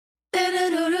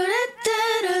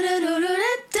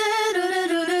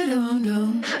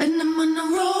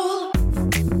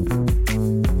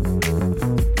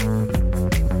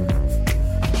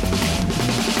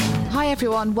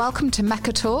everyone, welcome to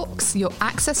Mecca Talks, your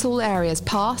access all areas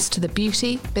pass to the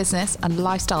beauty, business and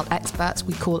lifestyle experts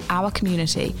we call our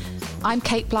community. I'm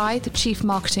Kate Blythe, Chief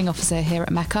Marketing Officer here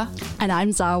at Mecca. And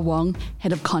I'm Zara Wong,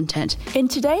 Head of Content. In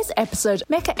today's episode,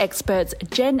 Mecca experts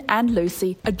Jen and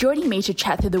Lucy are joining me to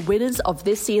chat through the winners of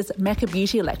this year's Mecca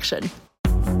Beauty Election.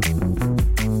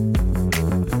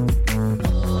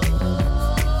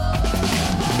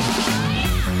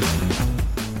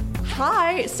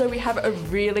 Hi, so we have a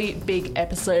really big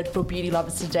episode for beauty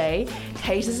lovers today.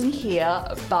 Kate isn't here,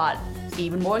 but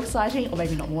even more exciting, or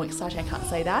maybe not more exciting, I can't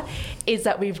say that, is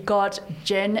that we've got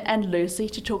Jen and Lucy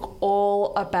to talk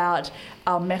all about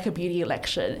our Mecca Beauty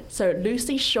Election. So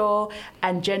Lucy Shaw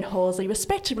and Jen Horsley,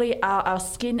 respectively, are our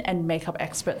skin and makeup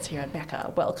experts here at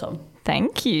Mecca. Welcome.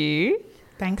 Thank you.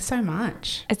 Thanks so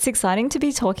much. It's exciting to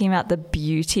be talking about the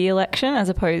beauty election as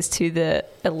opposed to the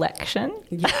election.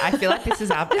 Yeah, I feel like this is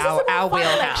our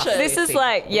wheelhouse. This is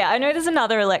like, I know there's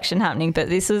another election happening, but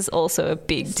this is also a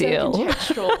big deal.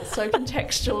 So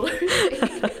contextual.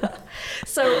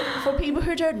 So for people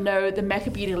who don't know, the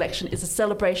Mecca Beauty Election is a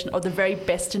celebration of the very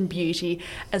best in beauty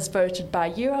as voted by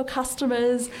you, our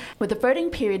customers. With the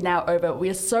voting period now over, we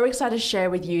are so excited to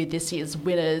share with you this year's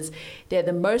winners. They're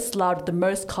the most loved, the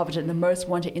most coveted, the most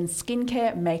wanted in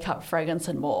skincare, makeup, fragrance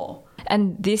and more.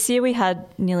 And this year we had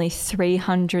nearly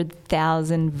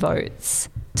 300,000 votes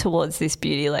towards this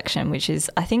beauty election, which is,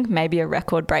 I think, maybe a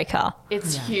record breaker.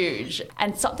 It's huge.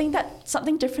 And something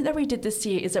different that we did this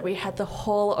year is that we had the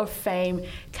Hall of Fame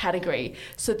category.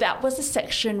 So that was a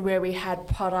section where we had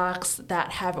products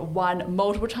that have won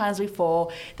multiple times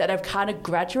before, that have kind of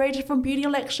graduated from beauty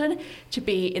election to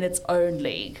be in its own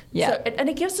league. Yeah. So, and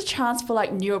it gives a chance for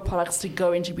like newer products to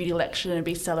go into beauty election and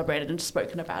be celebrated and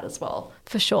spoken about as well.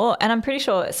 For sure. And I'm pretty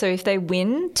sure, so if they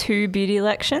win 2 beauty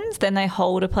elections, then they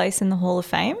hold a place in the Hall of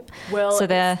Fame. Well, so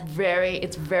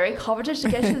it's very coveted to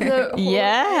get to the Hall of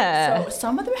Fame. So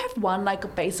some of them have won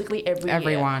like basically every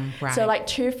year. Right. So like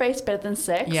Too Faced better than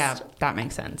sex. Yeah, that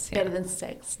makes sense. Yeah. Better than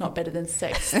sex, not better than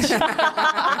sex.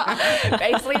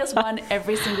 Basically has won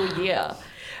every single year.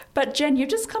 But Jen, you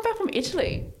just come back from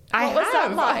Italy. What was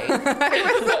that like?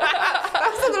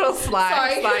 That was a little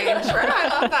sly intro. I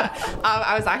love that.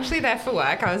 I was actually there for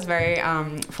work. I was very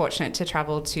fortunate to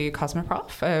travel to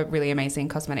Cosmoprof, a really amazing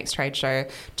cosmetics trade show,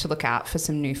 to look out for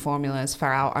some new formulas for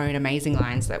our own amazing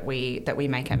lines that we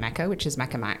make at Mecca, which is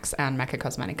Mecca Max and Mecca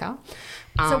Cosmetica.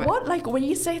 So what, like when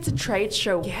you say it's a trade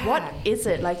show, what is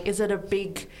it? Like, is it a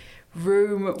big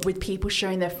room with people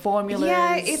showing their formulas?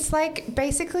 Yeah, it's like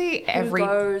basically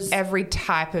every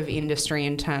type of industry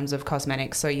in terms of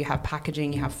cosmetics. So you have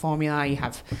packaging, you have formula, you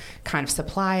have kind of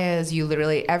suppliers, you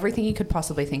literally everything you could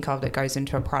possibly think of that goes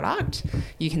into a product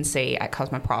you can see at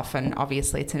Cosmoprof. And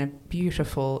obviously it's in a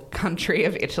beautiful country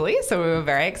of Italy, so we were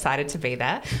very excited to be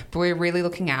there. But we're really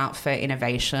looking out for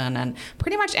innovation and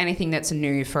pretty much anything that's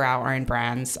new for our own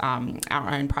brands,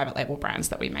 our own private label brands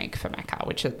that we make for Mecca,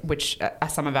 which are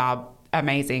some of our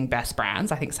amazing best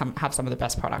brands. I think some have some of the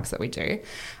best products that we do.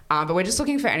 But we're just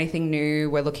looking for anything new.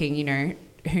 We're looking,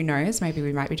 who knows, maybe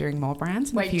we might be doing more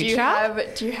brands in the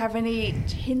future. Do you have any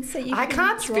hints that you I can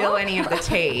can't draw? spill any of the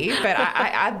tea, but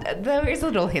I there is a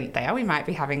little hint there. We might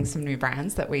be having some new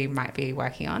brands that we might be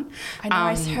working on. I know,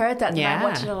 I heard that, and yeah. I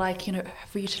wanted to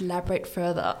for you to elaborate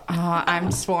further.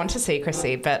 I'm sworn to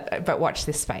secrecy, but watch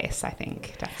this space, I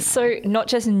think, definitely. So not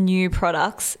just new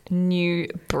products, new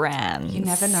brands. You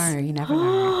never know.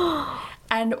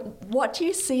 And what do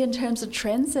you see in terms of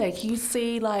trends there? Can you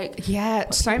see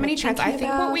so many trends. I think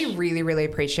about? what we really, really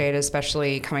appreciated,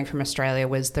 especially coming from Australia,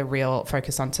 was the real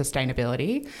focus on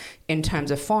sustainability in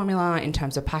terms of formula, in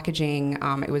terms of packaging.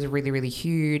 It was really, really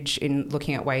huge in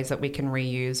looking at ways that we can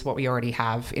reuse what we already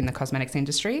have in the cosmetics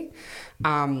industry,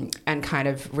 and kind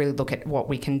of really look at what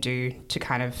we can do to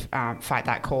kind of fight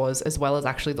that cause, as well as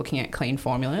actually looking at clean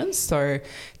formulas. So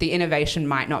the innovation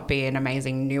might not be an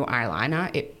amazing new eyeliner.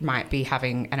 It might be having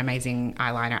an amazing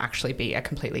eyeliner actually be a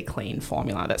completely clean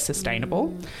formula that's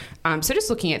sustainable. So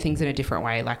just looking at things in a different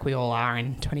way, like we all are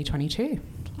in 2022.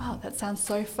 Wow, that sounds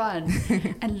so fun.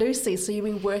 And Lucy, so you've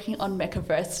been working on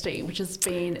Mechaversity, which has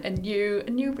been a new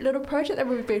little project that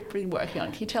we've been working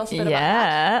on. Can you tell us a bit about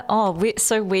that?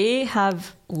 Yeah. We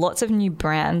have lots of new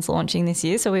brands launching this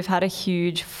year. So we've had a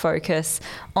huge focus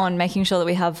on making sure that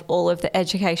we have all of the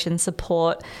education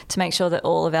support to make sure that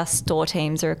all of our store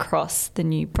teams are across the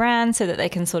new brand so that they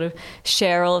can sort of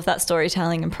share all of that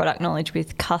storytelling and product knowledge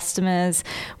with customers.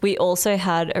 We also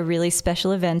had a really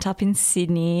special event up in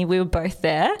Sydney. We were both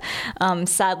there.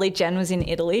 Sadly, Jen was in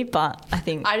Italy, but I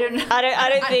think I don't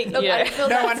think no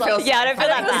one feels yeah, I don't feel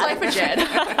that bad for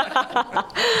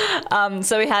Jen.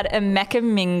 So we had a Mecca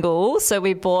Mingle. So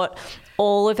we bought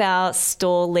all of our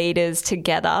store leaders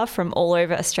together from all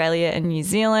over Australia and New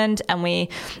Zealand, and we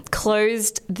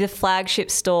closed the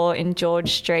flagship store in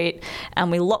George Street,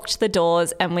 and we locked the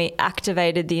doors, and we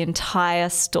activated the entire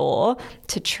store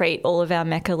to treat all of our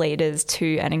Mecca leaders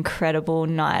to an incredible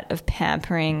night of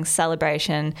pampering,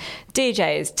 celebration,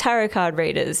 DJs, tarot card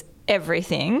readers,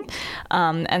 everything.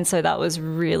 And so that was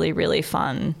really, really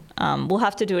fun. We'll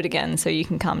have to do it again, so you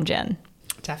can come, Jen.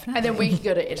 Definitely. And then we can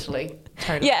go to Italy.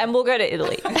 Totally. Yeah, and we'll go to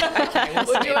Italy.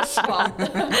 We'll do a swap.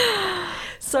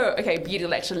 So, okay, beauty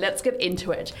lecture. Let's get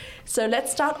into it. So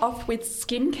let's start off with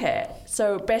skincare.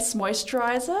 So best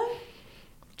moisturizer.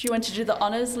 Do you want to do the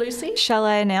honours, Lucy? Shall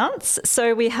I announce?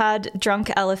 So we had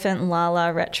Drunk Elephant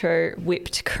Lala Retro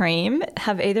Whipped Cream.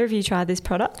 Have either of you tried this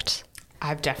product?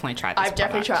 I've definitely tried this I've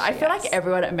definitely tried. I feel like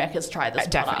everyone at Mecca's tried this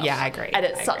product. Yeah, I agree. And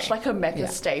it's such like a Mecca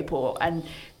staple. And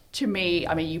to me,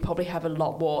 I mean, you probably have a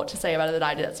lot more to say about it than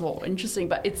I do. That's more interesting.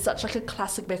 But it's such like a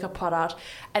classic Mecca product.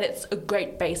 And it's a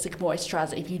great basic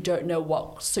moisturizer if you don't know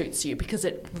what suits you, because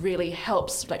it really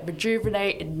helps like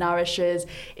rejuvenate, it nourishes,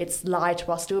 it's light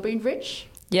while still being rich.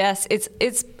 Yes, it's.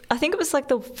 I think it was like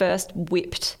the first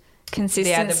whipped consistency.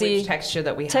 Yeah, the whipped texture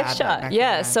that we had. Texture,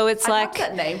 yeah. So it's I like love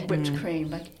that name, whipped cream.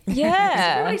 Like,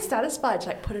 yeah, it's really satisfied to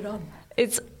like put it on.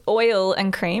 It's oil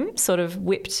and cream sort of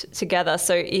whipped together.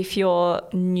 So if you're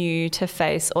new to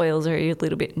face oils or you're a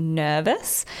little bit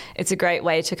nervous, it's a great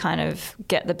way to kind of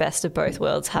get the best of both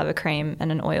worlds, have a cream and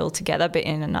an oil together, but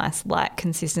in a nice light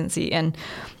consistency. And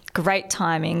great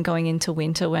timing going into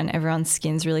winter when everyone's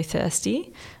skin's really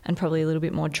thirsty and probably a little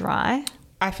bit more dry.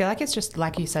 I feel like it's just,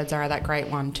 like you said, Zara, that great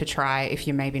one to try if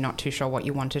you're maybe not too sure what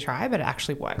you want to try, but it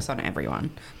actually works on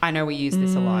everyone. I know we use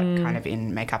this a lot kind of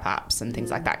in makeup apps and things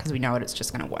like that because we know it's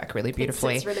just going to work really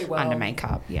beautifully really well under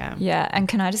makeup. Yeah. Yeah, and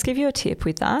can I just give you a tip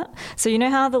with that? So you know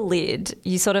how the lid,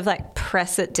 you sort of like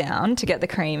press it down to get the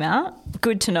cream out?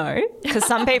 Good to know, because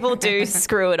some people do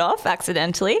screw it off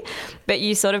accidentally, but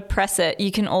you sort of press it.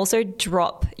 You can also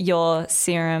drop your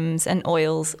serums and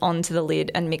oils onto the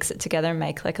lid and mix it together and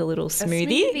make like a little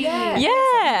smoothie.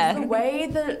 Yeah. The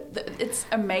way it's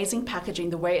amazing packaging,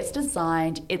 the way it's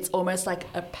designed, it's almost like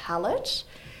a palette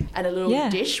and a little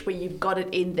dish where you've got it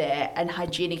in there, and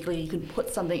hygienically you can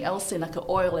put something else in like an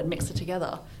oil and mix it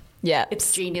together. Yeah,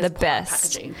 it's genius. The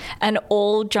best. Packaging. And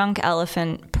all Drunk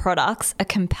Elephant products are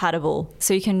compatible,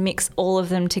 so you can mix all of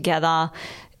them together.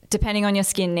 Depending on your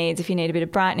skin needs, if you need a bit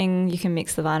of brightening, you can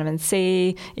mix the vitamin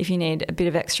C. If you need a bit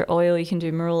of extra oil, you can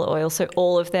do marula oil. So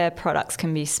all of their products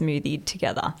can be smoothied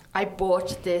together. I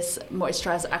bought this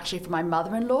moisturizer actually for my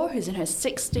mother-in-law, who's in her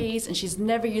 60s, and she's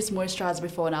never used moisturizer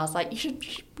before. And I was like,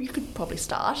 you could probably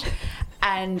start.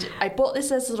 And I bought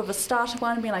this as sort of a starter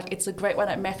one, being like, it's a great one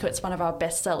at Mecca, it's one of our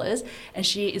best sellers. And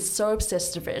she is so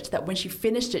obsessed with it that when she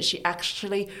finished it, she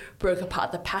actually broke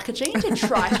apart the packaging to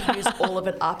try to use all of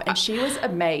it up. And she was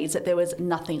amazed that there was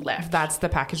nothing left. That's the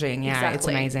packaging, yeah. Exactly. It's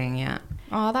amazing, yeah.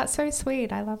 Oh, that's so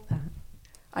sweet. I love that.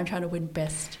 I'm trying to win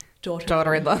best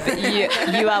daughter-in-law.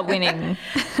 You are winning.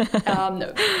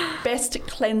 Best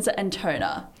cleanser and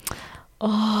toner.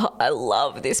 Oh, I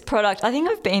love this product. I think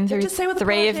I've been through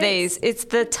 3 of these. It's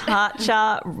the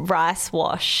Tatcha Rice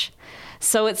Wash.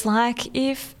 So it's like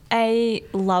if a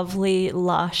lovely,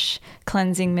 lush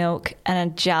cleansing milk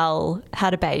and a gel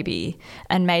had a baby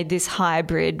and made this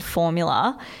hybrid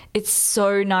formula. It's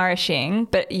so nourishing,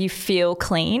 but you feel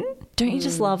clean. Don't you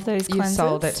just love those cleansers? You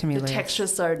sold it to me, The Liz.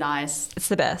 texture's so nice. It's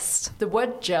the best. The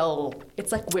word gel,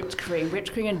 it's like whipped cream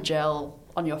and gel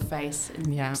on your face in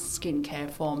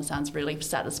skincare form sounds really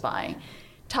satisfying.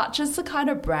 Tatcha's the kind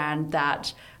of brand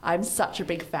that I'm such a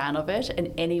big fan of it,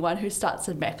 and anyone who starts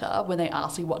in Mecca, when they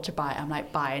ask me what to buy, I'm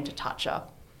like, buy into Tatcha.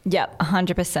 Yep,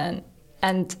 100%.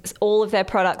 And all of their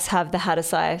products have the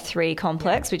Hadasai 3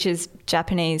 complex, which is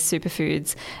Japanese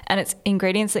superfoods, and it's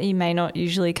ingredients that you may not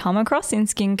usually come across in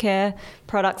skincare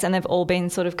products, and they've all been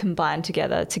sort of combined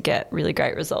together to get really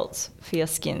great results for your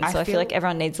skin. So I feel like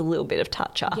everyone needs a little bit of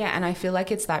Tatcha. Yeah, and I feel like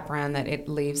it's that brand that it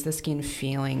leaves the skin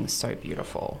feeling so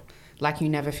beautiful. Like you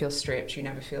never feel stripped, you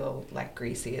never feel like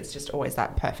greasy. It's just always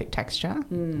that perfect texture.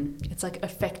 It's like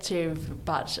effective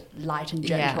but light and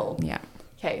gentle. Yeah.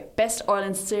 Okay, best oil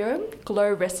and serum,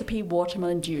 Glow Recipe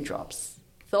Watermelon Dewdrops.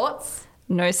 Thoughts?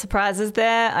 No surprises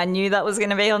there. I knew that was going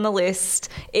to be on the list.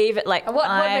 Even like what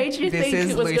made you think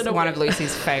it was going to one of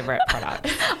Lucy's favourite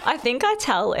products. I think I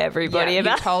tell everybody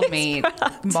about. You told me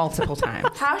multiple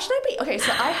times. How should I be? Okay,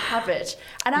 so I have it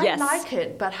and I like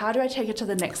it, but how do I take it to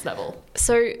the next level?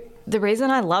 So the reason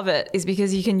I love it is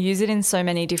because you can use it in so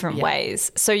many different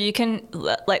ways. So you can,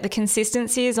 like, the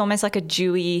consistency is almost like a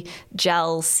dewy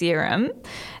gel serum,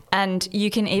 and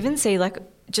you can even see like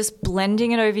just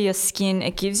blending it over your skin,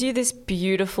 it gives you this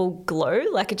beautiful glow.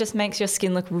 Like, it just makes your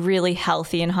skin look really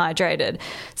healthy and hydrated.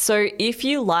 So if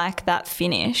you like that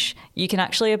finish, you can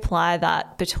actually apply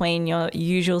that between your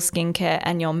usual skincare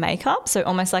and your makeup. So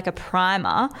almost like a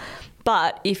primer.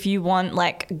 But if you want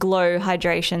like glow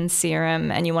hydration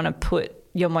serum and you want to put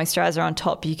your moisturizer on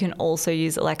top, you can also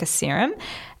use it like a serum.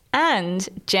 And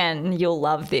Jen, you'll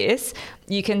love this.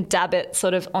 You can dab it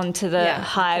sort of onto the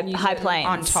high planes.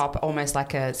 On top, almost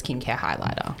like a skincare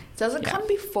highlighter. Does it come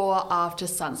before or after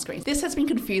sunscreen? This has been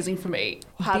confusing for me.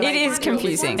 It is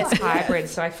confusing. It's hybrid,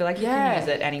 so I feel like you can use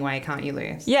it anyway, can't you,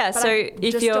 Luce? Yeah, But so I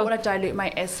if just you're... don't want to dilute my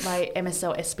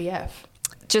MSL SPF.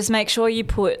 Just make sure you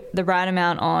put the right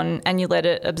amount on and you let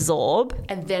it absorb.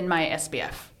 And then my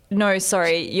SPF. No,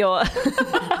 sorry,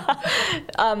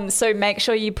 so make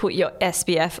sure you put your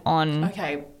SPF on.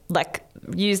 Okay. Like,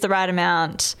 use the right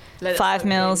amount, 5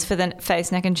 mils for the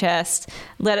face, neck and chest,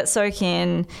 let it soak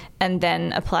in, and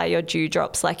then apply your dew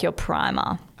drops like your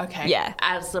primer. Okay. Yeah.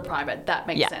 As the primer. That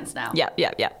makes sense now.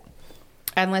 Yep.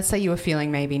 And let's say you were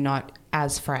feeling maybe not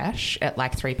as fresh at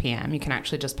like 3 p.m. You can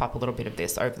actually just pop a little bit of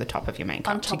this over the top of your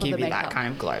makeup to give you that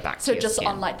kind of glow back to So your just skin.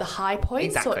 on like the high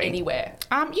points or anywhere?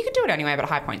 You can do it anywhere, but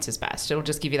high points is best. It'll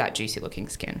just give you that juicy looking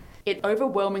skin. It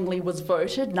overwhelmingly was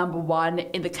voted number 1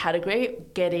 in the category,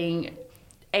 getting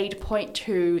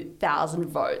 8.2 thousand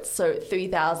votes. So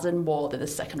 3,000 more than the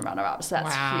second runner-up. So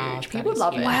that's huge. People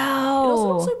love it. Wow. It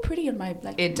also looks so pretty in my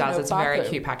It does. It's bathroom. very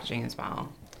cute packaging as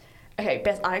well. Okay,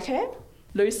 best eye care.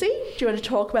 Lucy, do you want to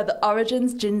talk about the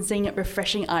Origins Ginseng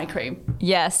Refreshing Eye Cream?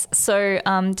 Yes. So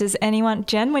does anyone,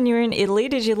 Jen, when you were in Italy,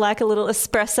 did you like a little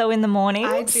espresso in the morning?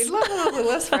 I did love a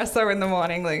little espresso in the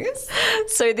morning, Liz.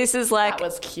 So this is like... That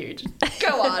was cute.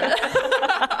 Go on.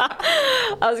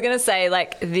 I was going to say,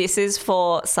 like, this is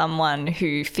for someone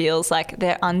who feels like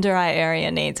their under eye area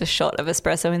needs a shot of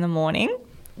espresso in the morning.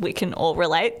 We can all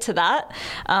relate to that.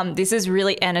 This is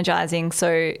really energizing.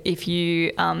 So if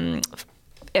you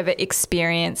ever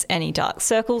experience any dark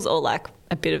circles or like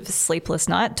a bit of a sleepless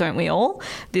night, don't we all?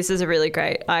 This is a really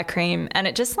great eye cream, and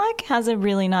it just like has a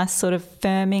really nice sort of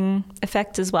firming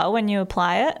effect as well when you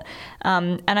apply it.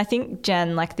 And I think,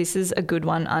 Jen, like, this is a good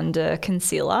one under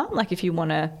concealer. Like, if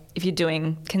you're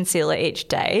doing concealer each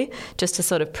day, just to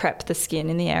sort of prep the skin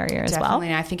in the area as well.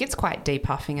 Definitely. I think it's quite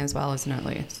depuffing as well, isn't it,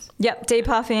 Liz? Yep,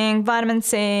 depuffing, vitamin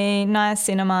C,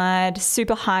 niacinamide,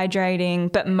 super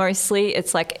hydrating, but mostly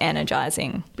it's like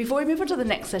energizing. Before we move on to the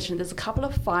next session, there's a couple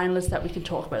of finalists that we can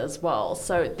talk about as well.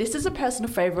 So this is a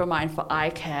personal favourite of mine for eye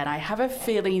care, and I have a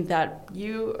feeling that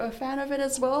you are a fan of it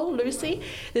as well, Lucy.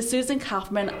 The Susan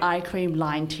Kaufman Eye Cream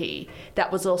Line Tea.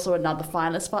 That was also another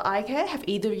finalist for eye care. Have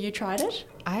either of you tried it?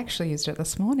 I actually used it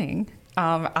this morning.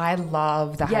 I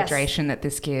love the hydration that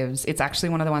this gives. It's actually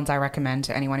one of the ones I recommend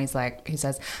to anyone who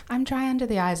says, I'm dry under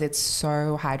the eyes. It's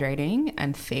so hydrating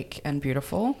and thick and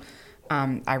beautiful.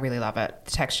 I really love it.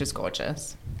 The texture's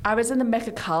gorgeous. I was in the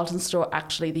Mecca Carlton store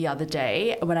actually the other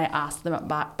day when I asked them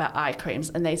about eye creams,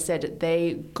 and they said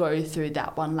they go through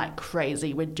that one like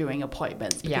crazy with doing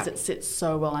appointments because it sits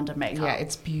so well under makeup. Yeah,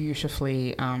 it's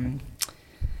beautifully...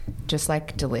 just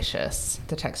like delicious,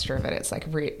 the texture of it. It's like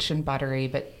rich and buttery,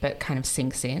 but kind of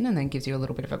sinks in and then gives you a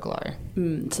little bit of a glow.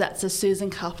 So that's the Susan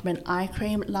Kaufman Eye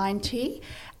Cream Line Tea.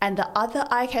 And the other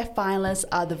eye care finalists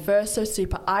are the Verso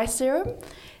Super Eye Serum,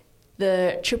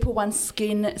 the 111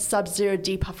 Skin Sub-Zero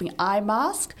Depuffing Eye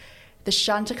Mask, the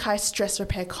Chantecaille Stress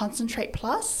Repair Concentrate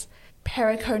Plus,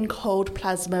 Perricone Cold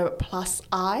Plasma Plus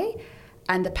Eye,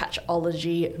 and the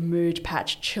Patchology Mood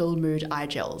Patch Chill Mood Eye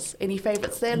Gels. Any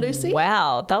favourites there, Lucy?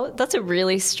 Wow, that's a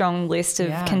really strong list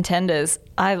of contenders.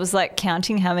 I was like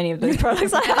counting how many of those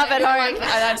products I have at home.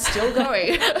 And I'm still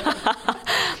going.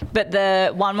 But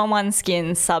the 111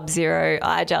 Skin Sub-Zero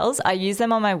Eye Gels, I use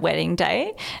them on my wedding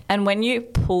day. And when you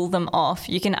pull them off,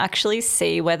 you can actually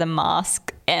see where the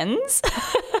mask ends.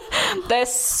 They're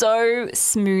so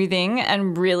smoothing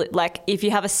and really, like, if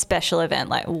you have a special event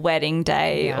like wedding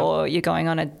day or you're going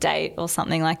on a date or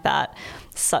something like that,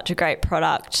 such a great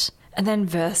product. And then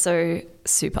Verso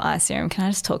Super Eye Serum. Can I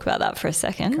just talk about that for a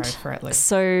second? Go for it, Liz.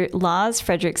 So Lars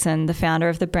Fredrickson, the founder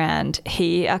of the brand,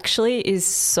 he actually is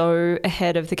so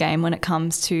ahead of the game when it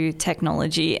comes to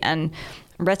technology, and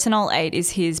Retinol 8 is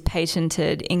his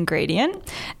patented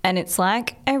ingredient, and it's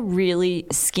like a really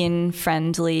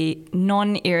skin-friendly,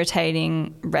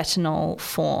 non-irritating retinol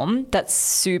form that's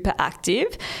super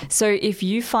active. So if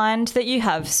you find that you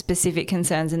have specific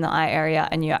concerns in the eye area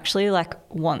and you actually like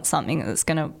want something that's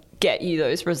going to get you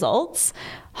those results,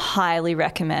 highly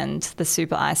recommend the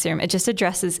Super Eye Serum. It just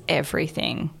addresses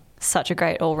everything. such a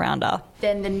great all-rounder.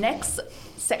 Then the next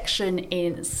section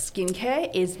in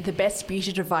skincare is the best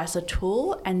beauty device or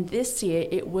tool, and this year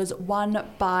it was won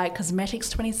by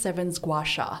Cosmetics 27's Gua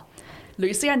Sha.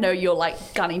 Lucy, I know you're like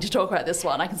gunning to talk about this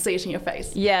one. I can see it in your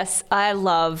face. Yes, I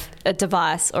love a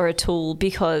device or a tool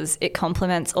because it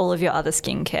complements all of your other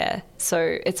skincare.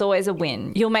 So it's always a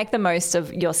win. You'll make the most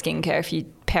of your skincare if you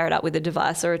pair it up with a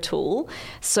device or a tool.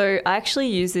 So I actually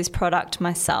use this product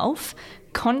myself.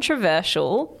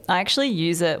 Controversial, I actually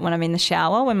use it when I'm in the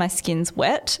shower when my skin's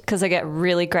wet because I get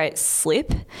really great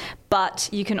slip. But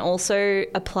you can also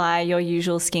apply your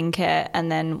usual skincare,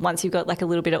 and then once you've got like a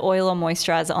little bit of oil or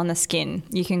moisturizer on the skin,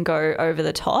 you can go over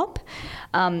the top.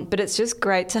 But it's just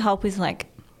great to help with like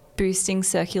boosting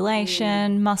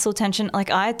circulation, muscle tension.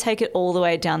 Like I take it all the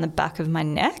way down the back of my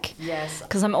neck. Yes.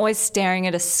 Because I'm always staring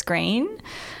at a screen.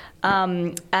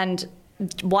 And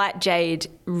white jade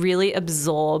really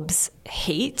absorbs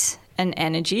heat and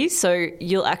energy. So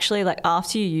you'll actually, like,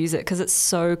 after you use it, because it's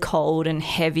so cold and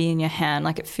heavy in your hand,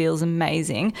 like it feels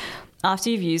amazing.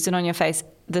 After you've used it on your face,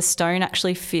 the stone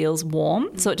actually feels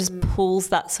warm. So it just pulls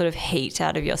that sort of heat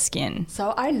out of your skin. So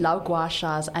I love Gua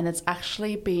Sha's, and it's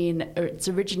actually it's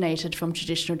originated from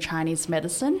traditional Chinese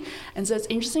medicine. And so it's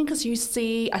interesting because I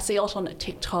see a lot on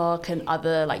TikTok and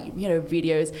other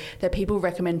videos that people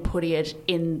recommend putting it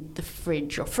in the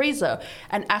fridge or freezer.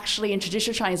 And actually in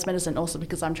traditional Chinese medicine, also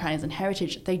because I'm Chinese in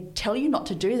heritage, they tell you not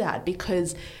to do that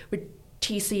because with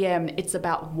TCM, it's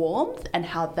about warmth and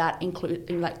how that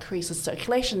increases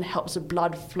circulation, helps with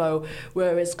blood flow,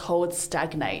 whereas cold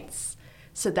stagnates.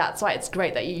 So that's why it's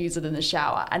great that you use it in the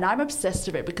shower. And I'm obsessed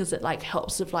with it because it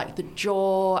helps with the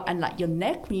jaw and your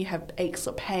neck when you have aches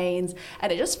or pains,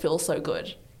 and it just feels so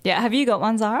good. Yeah, have you got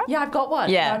one, Zara? Yeah, I've got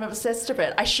one. Yeah. I'm obsessed with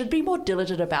it. I should be more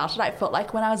diligent about it. I felt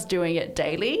like when I was doing it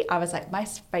daily, I was my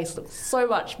face looks so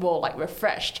much more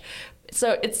refreshed.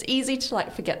 So it's easy to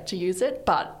forget to use it,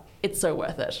 but it's so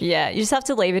worth it. Yeah, you just have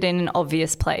to leave it in an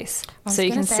obvious place so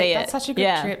you can see it. That's such a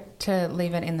good trip to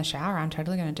leave it in the shower. I'm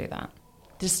totally going to do that.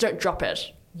 Just don't drop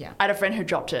it. Yeah. I had a friend who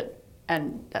dropped it,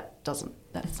 and that's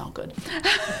not good.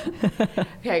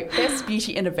 Okay, best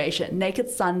beauty innovation.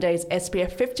 Naked Sunday's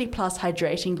SPF 50 Plus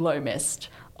Hydrating Glow Mist.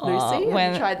 Lucy,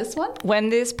 have you tried this one? When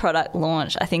this product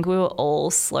launched, I think we were all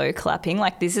slow clapping.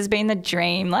 This has been the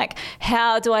dream.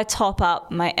 How do I top up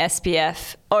my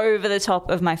SPF over the top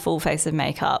of my full face of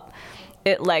makeup?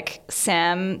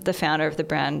 Sam, the founder of the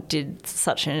brand, did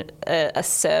such a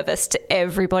service to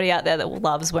everybody out there that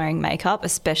loves wearing makeup,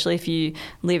 especially if you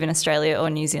live in Australia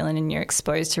or New Zealand and you're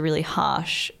exposed to really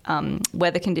harsh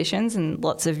weather conditions and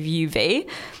lots of UV.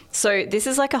 So this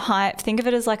is think of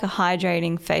it as a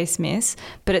hydrating face mist,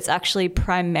 but it's actually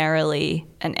primarily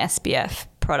an SPF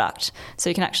product. So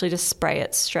you can actually just spray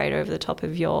it straight over the top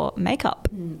of your makeup.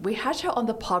 We had her on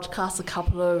the podcast a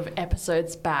couple of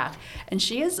episodes back, and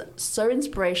she is so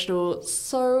inspirational,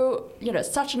 so,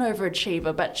 such an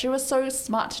overachiever, but she was so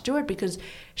smart to do it because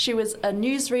she was a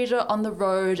newsreader on the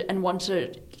road and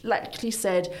wanted, like she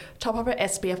said, top up her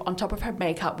SPF on top of her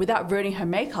makeup without ruining her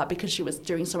makeup because she was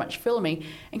doing so much filming,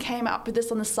 and came up with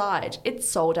this on the side. It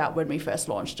sold out when we first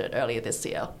launched it earlier this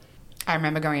year. I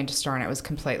remember going into store and it was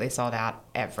completely sold out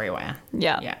everywhere.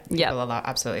 Yeah. People are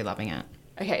absolutely loving it.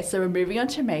 Okay, so we're moving on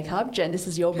to makeup. Jen, this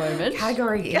is your moment.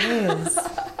 Category is.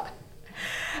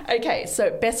 Okay,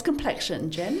 so best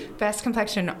complexion, Jen? Best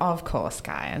complexion, of course,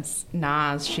 guys.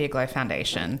 NARS Sheer Glow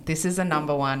Foundation. This is a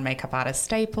 #1 makeup artist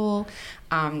staple.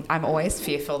 I'm always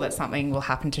fearful that something will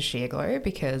happen to Sheer Glow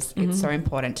because it's so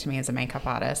important to me as a makeup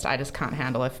artist. I just can't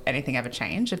handle if anything ever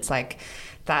changed. It's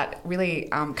that really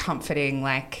comforting,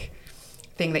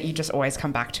 thing that you just always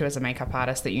come back to as a makeup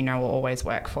artist that will always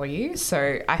work for you.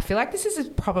 So I feel like this is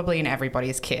probably in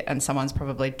everybody's kit, and someone's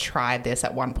probably tried this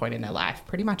at one point in their life.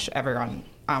 Pretty much everyone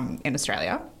in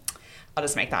Australia. I'll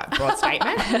just make that broad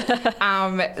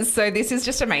statement. So this is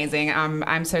just amazing.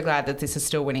 I'm so glad that this is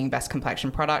still winning Best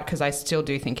Complexion Product because I still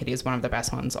do think it is one of the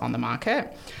best ones on the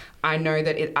market. I know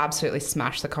that it absolutely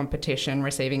smashed the competition,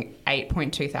 receiving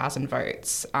 8.2 thousand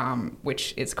votes,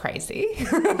 which is crazy.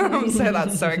 So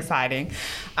that's so exciting.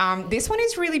 This one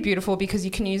is really beautiful because you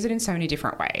can use it in so many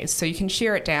different ways. So you can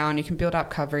sheer it down, you can build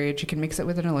up coverage, you can mix it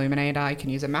with an illuminator, you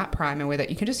can use a matte primer with it.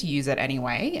 You can just use it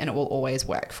anyway and it will always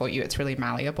work for you. It's really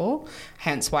malleable,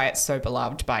 hence why it's so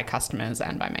beloved by customers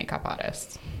and by makeup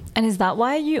artists. And is that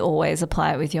why you always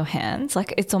apply it with your hands?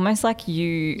 Like, it's almost like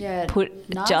you put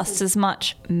just as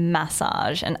much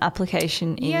massage and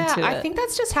application into it. Yeah, I think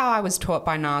that's just how I was taught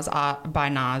by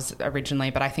NARS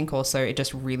originally, but I think also it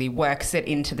just really works it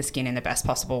into the skin in the best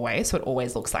possible way, so it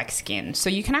always looks like skin. So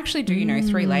you can actually do,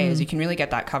 3 layers. You can really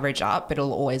get that coverage up, but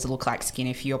it'll always look like skin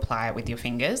if you apply it with your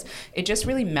fingers. It just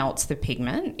really melts the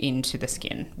pigment into the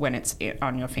skin when it's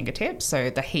on your fingertips. So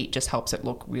the heat just helps it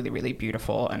look really, really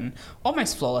beautiful and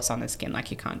almost flawless on the skin,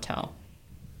 like you can't tell.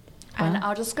 And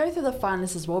I'll just go through the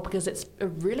finalists as well because it's a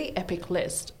really epic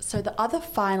list. So the other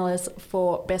finalists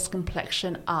for Best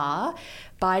Complexion are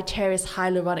By Terry's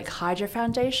Hyaluronic Hydra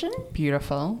Foundation.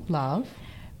 Beautiful. Love.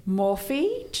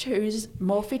 Morphe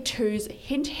 2's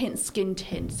Hint Hint Skin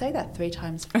Tint. Say that 3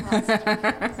 times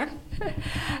fast.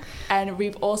 And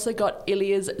we've also got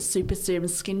Ilia's Super Serum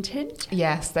Skin Tint.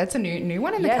 Yes, that's a new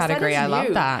one in the category. I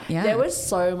love that. Yeah. There was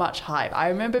so much hype. I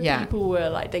remember people were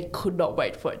like, they could not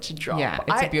wait for it to drop. Yeah,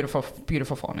 it's a beautiful,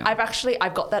 beautiful formula.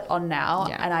 I've got that on now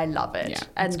and I love it. Yeah,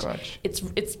 and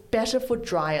it's better for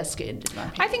drier skin, in my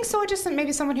opinion. I think so. Just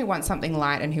maybe someone who wants something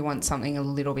light and who wants something a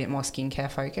little bit more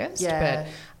skincare focused. Yeah.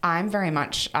 But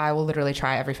I will literally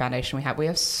try every foundation we have. We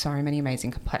have so many amazing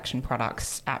complexion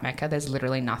products at Mecca. There's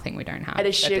literally nothing we don't have. And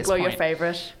is Sheer Glow your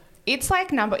favourite? It's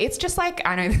just like,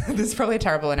 I know this is probably a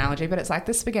terrible analogy, but it's like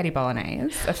the spaghetti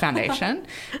bolognese of foundation.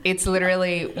 It's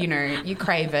literally, you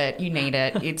crave it, you need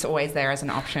it. It's always there as an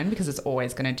option because it's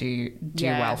always going to do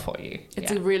well for you.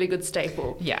 It's a really good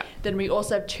staple. Yeah. Then we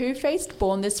also have Too Faced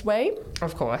Born This Way.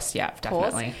 Of course, yeah,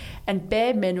 definitely. And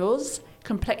Bare Minerals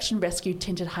Complexion Rescue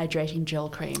Tinted Hydrating Gel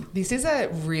Cream. This is a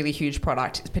really huge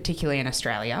product, particularly in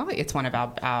Australia. It's one of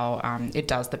our it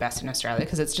does the best in Australia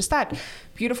because it's just that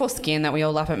beautiful skin that we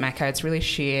all love at Mecca. It's really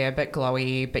sheer but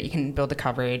glowy, but you can build the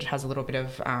coverage, has a little bit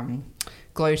of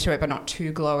glow to it, but not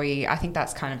too glowy. I think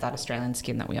that's kind of that Australian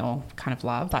skin that we all kind of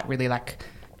love, that really like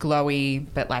glowy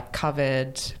but like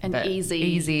covered and but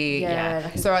easy.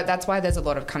 Yeah. So that's why there's a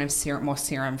lot of kind of more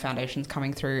serum foundations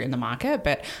coming through in the market,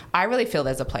 but I really feel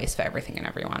there's a place for everything and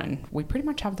everyone, and we pretty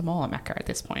much have them all at Mecca at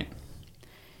this point.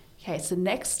 Okay, so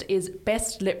next is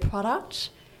Best Lip Product,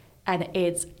 and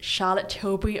it's Charlotte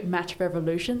Tilbury Matte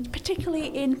Revolution, particularly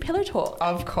in Pillow Talk.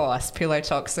 Of course, Pillow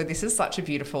Talk. So this is such a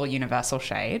beautiful universal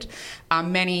shade.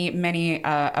 Many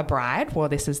a bride wore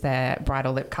this as their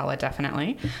bridal lip colour,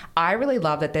 definitely. I really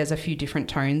love that there's a few different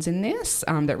tones in this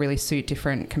that really suit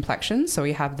different complexions. So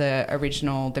we have the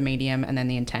original, the medium, and then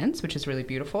the intense, which is really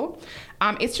beautiful.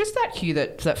 It's just that hue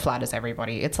that flatters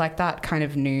everybody. It's like that kind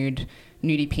of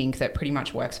nudie pink that pretty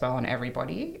much works well on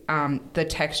everybody. The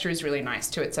texture is really nice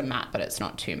too. It's a matte, but it's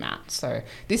not too matte. So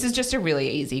this is just a really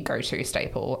easy go-to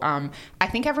staple. I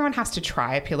think everyone has to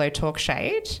try a Pillow Talk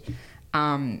shade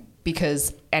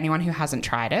because anyone who hasn't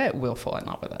tried it will fall in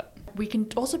love with it. We can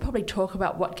also probably talk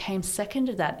about what came second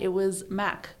to that. It was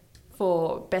MAC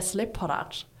for Best Lip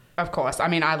Product. Of course. I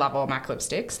mean, I love all MAC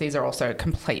lipsticks. These are also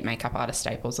complete makeup artist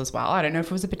staples as well. I don't know if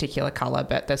it was a particular colour,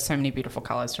 but there's so many beautiful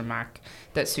colours from MAC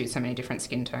that suit so many different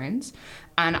skin tones.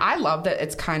 And I love that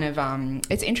it's kind of,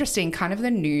 it's interesting, kind of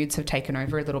the nudes have taken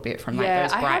over a little bit from like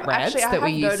those bright reds that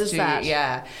we used to. That.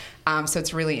 Yeah. So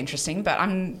it's really interesting, but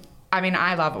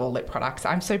I love all lip products.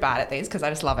 I'm so bad at these because I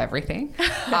just love everything.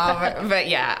 But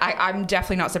yeah, I'm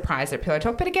definitely not surprised at Pillow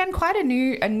Talk. But again, quite a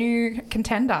new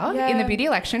contender in the beauty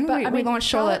election. We launched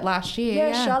Charlotte last year.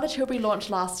 Yeah, Charlotte Tilbury launched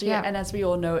last year, and as we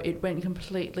all know, it went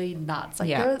completely nuts.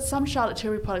 There are some Charlotte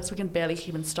Tilbury products we can barely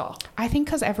keep in stock. I think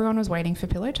because everyone was waiting for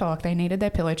Pillow Talk. They needed their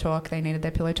Pillow Talk. They needed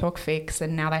their Pillow Talk fix,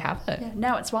 and now they have it. Yeah,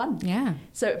 now it's one. Yeah.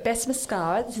 So Best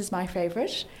Mascara. This is my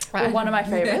favourite. Well, one of my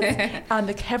favourites.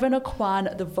 The Kevyn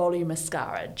Aucoin The Volume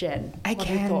Mascara. Jen,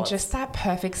 again, just that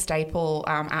perfect staple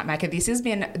at Mecca. This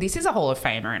is a Hall of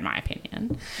Famer in my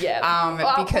opinion.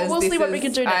 Yeah. Because we'll see what we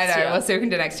can do next year. We'll see what we can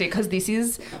do next year because this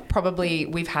is probably,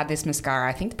 we've had this mascara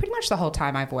I think pretty much the whole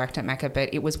time I've worked at Mecca,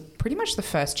 but it was pretty much the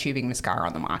first tubing mascara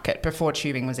on the market before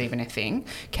tubing was even a thing.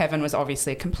 Kevyn was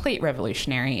obviously a complete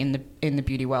revolutionary in the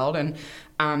beauty world, and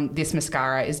this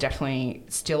mascara is definitely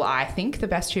still, I think, the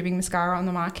best tubing mascara on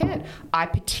the market.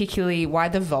 Why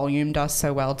the volume does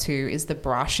so well too is the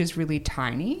brush is really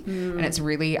tiny and it's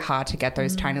really hard to get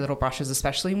those tiny little brushes,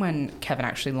 especially when Kevyn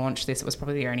actually launched this. It was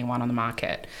probably the only one on the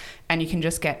market, and you can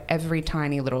just get every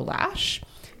tiny little lash.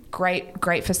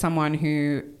 Great for someone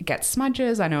who gets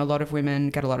smudges. I know a lot of women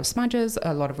get a lot of smudges.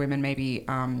 A lot of women maybe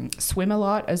swim a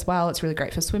lot as well. It's really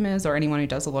great for swimmers or anyone who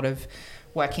does a lot of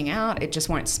working out. It just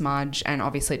won't smudge, and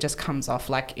obviously it just comes off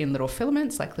like in little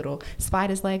filaments, like little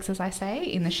spider's legs, as I say,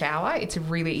 in the shower. It's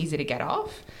really easy to get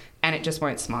off. and it just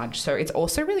won't smudge. So it's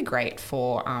also really great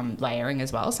for layering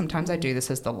as well. Sometimes I do this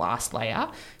as the last layer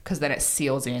because then it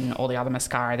seals in all the other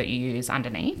mascara that you use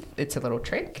underneath. It's a little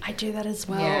trick. I do that as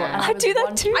well. Yeah. And I do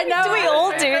that too. I know. Do we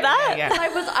all do that? Yeah.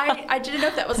 I didn't know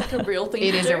if that was like a real thing.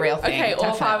 It to is do. a real thing. Okay, or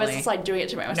if I was definitely. just like doing it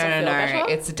to make myself No. feel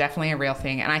better. It's definitely a real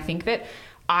thing, and I think that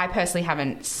I personally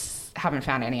haven't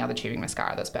found any other tubing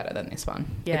mascara that's better than this one.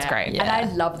 Yeah. It's great. Yeah. And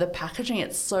I love the packaging.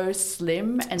 It's so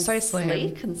slim and So slim.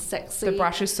 sleek and sexy. The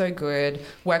brush is so good.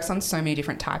 Works on so many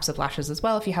different types of lashes as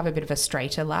well. If you have a bit of a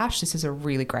straighter lash, this is a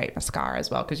really great mascara as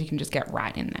well because you can just get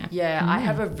right in there. Yeah, I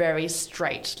have a very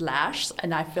straight lash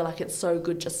and I feel like it's so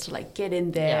good just to like get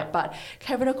in there. Yeah. But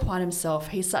Kevin Aucoin himself,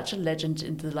 he's such a legend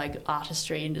in the like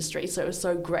artistry industry. So it was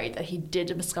so great that he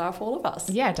did a mascara for all of us.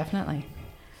 Yeah, definitely.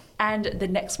 And the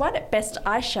next one, Best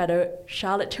Eyeshadow,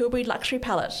 Charlotte Tilbury Luxury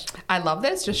Palette. I love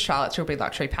that it's just Charlotte Tilbury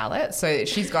Luxury Palette. So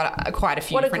she's got quite a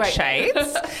few What a different great name.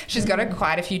 shades. She's got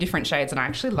quite a few different shades and I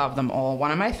actually love them all.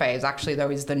 One of my faves actually though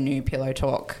is the new Pillow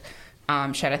Talk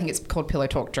shade. I think it's called Pillow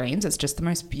Talk Dreams. It's just the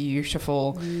most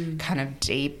beautiful kind of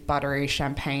deep buttery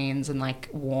champagnes and like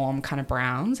warm kind of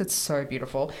browns. It's so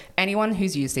beautiful. Anyone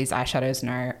who's used these eyeshadows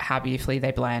know how beautifully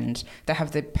they blend. They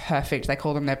have the perfect, they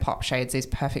call them their pop shades, these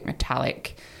perfect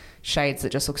metallic shades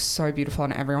that just look so beautiful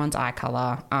on everyone's eye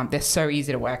color. They're so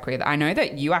easy to work with. I know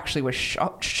that you actually were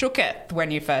shook it when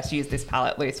you first used this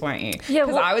palette, Luce, weren't you? Yeah,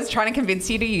 because I was trying to convince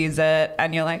you to use it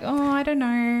and you're like, oh, I don't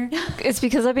know. It's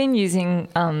because I've been using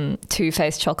Too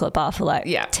Faced Chocolate Bar for like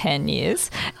 10 years,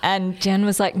 and Jen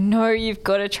was like, "No, you've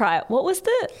got to try it." What was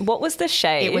the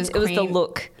shade? It was the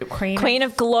look. Queen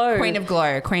of Glow. Queen of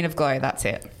Glow. That's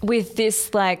it. With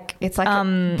this like It's like a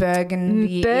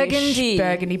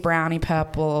burgundy brownie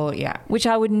purple. Yeah. which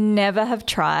I would never have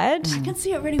tried. I can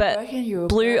see it really But working. You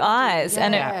blue eyes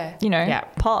and Yeah. it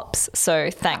pops. So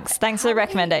thanks for the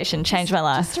recommendation. Changed my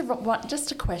life.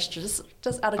 Just a question,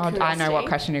 just out of Oh, curiosity. I know what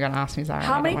question you're going to ask me, Zara.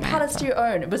 How many palettes do you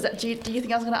own? Was that? Do you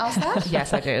think I was going to ask that?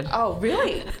 Yes, I did. Oh,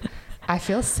 really? I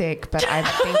feel sick, but I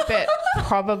think that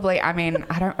probably, I mean,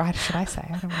 should I say?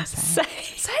 I don't want to say.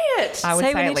 Say it. I would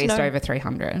Say say we at need to least know. over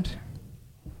 300.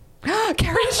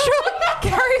 Carrie's gone.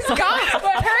 Carrie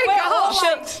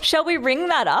gone. Shall we ring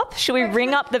that up? Should we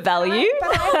ring up the value?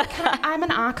 I'm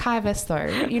an archivist, though.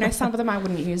 You know, some of them I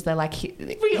wouldn't use. They're like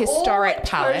We historic all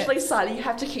palettes. Totally silent. You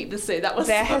have to keep this in. That was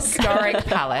They're so historic good.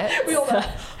 palettes. We all know.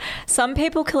 Some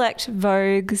people collect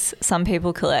Vogues. Some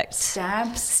people collect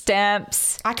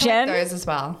Stamps. I collect Jen? those as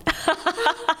well.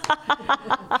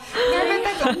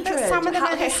 Some of them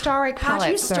are historic How palettes.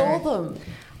 do you store though. them?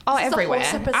 Oh, This is a whole everywhere.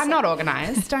 separate I'm not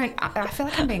organised. I feel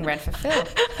like I'm being read for Phil.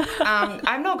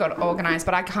 I'm not got organised,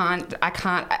 but I can't.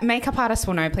 Makeup artists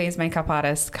will know. Please, makeup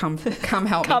artists, come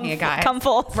help me here, guys. Come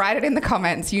forth. Write it in the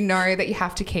comments. You know that you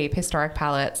have to keep historic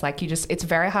palettes. Like it's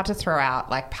very hard to throw out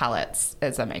like palettes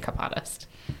as a makeup artist.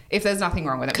 If there's nothing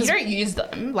wrong with them, you don't use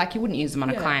them. Like you wouldn't use them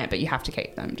on a client, but you have to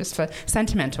keep them just for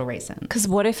sentimental reasons. Because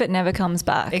what if it never comes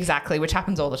back? Exactly, which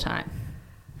happens all the time.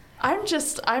 I'm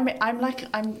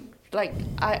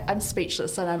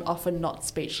speechless, and I'm often not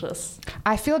speechless.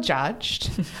 I feel judged.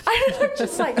 I'm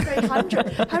just like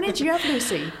 300. How many do you have,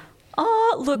 Lucy?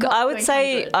 Oh, look, Not I would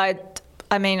say 300.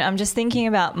 I mean, I'm just thinking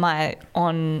about my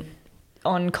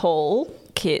on-call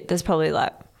kit. There's probably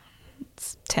like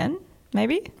 10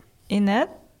 maybe in there,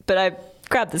 but I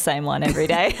grab the same one every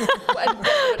day.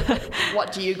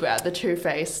 What do you grab? The Too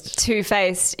Faced? Too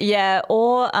Faced, yeah.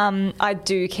 Or I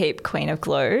do keep Queen of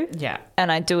Glow. Yeah.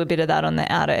 And I do a bit of that on the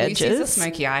outer Lucy's a edges.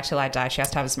 smoky eye till I die. She has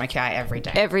to have a smoky eye every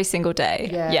day. Every single day.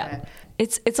 Yeah.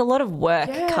 It's a lot of work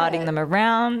carting them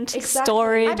around, Exactly.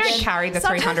 storage. I don't carry the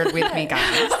 300 with me,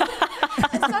 guys.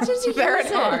 Sometimes you They're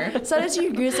use at it. Sometimes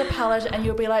you use a palette and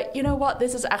you'll be like, you know what,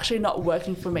 this is actually not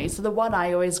working for me. So the one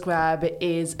I always grab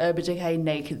is Urban Decay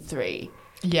Naked 3.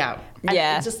 Yeah. And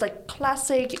Yeah. it's just like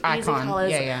classic, easy Icon.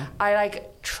 colors. Yeah. I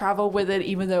like travel with it,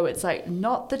 even though it's like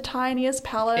not the tiniest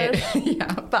palette.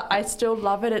 But I still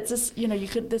love it. It's just,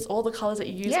 there's all the colors that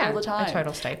you use all the time. a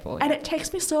total staple. And it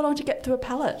takes me so long to get through a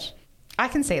palette. I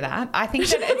can see that. I think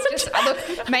that it's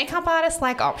just look, makeup artists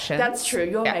like options. That's true.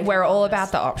 You're a makeup we're all artist.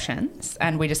 about the options,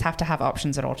 and we just have to have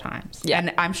options at all times. Yeah.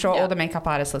 And I'm sure Yeah. all the makeup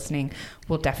artists listening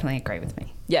will definitely agree with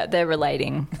me. Yeah, they're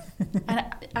relating. And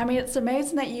I mean, it's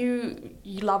amazing that you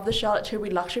love the Charlotte Tilbury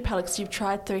luxury palette because you've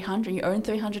tried 300. You own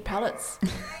 300 palettes.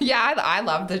 Yeah, I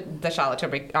love the Charlotte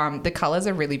Tilbury. The colours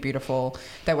are really beautiful.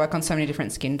 They work on so many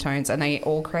different skin tones, and they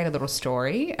all create a little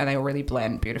story, and they all really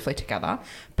blend beautifully together.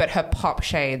 But her pop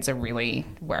shades are really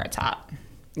where it's at.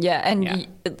 Yeah, and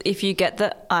if you get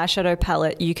the eyeshadow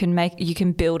palette, you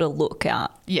can build a look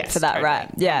out Yes, for that, totally. right?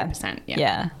 Yeah. 100%, yeah.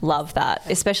 Yeah, love that.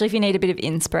 Especially if you need a bit of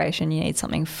inspiration, you need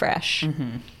something fresh.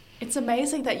 Mm-hmm. It's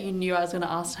amazing that you knew I was going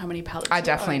to ask how many palettes I you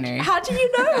definitely owned. knew. How did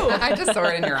you know? I just saw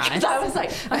it in your eyes. I was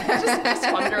like,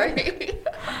 just wondering.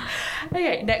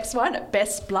 Okay, next one.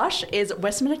 Best blush is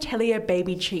Westman Atelier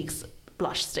Baby Cheeks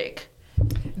blush stick.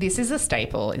 This is a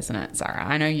staple, isn't it, Zara?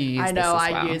 I know you use this as well.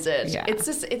 I use it. Yeah.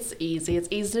 It's easy. It's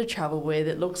easy to travel with.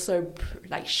 It looks so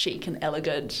like chic and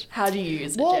elegant. How do you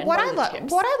use it, Well, Jen? what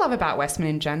What I love about Westman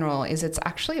in general is it's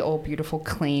actually all beautiful,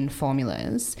 clean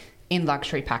formulas in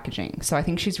luxury packaging. So I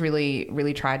think she's really,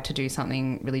 really tried to do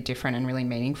something really different and really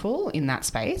meaningful in that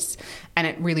space. And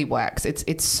it really works.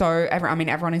 It's so,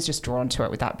 everyone is just drawn to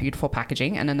it with that beautiful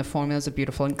packaging. And then the formulas are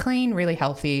beautiful and clean, really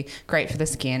healthy, great for the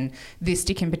skin. This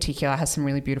stick in particular has some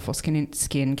really beautiful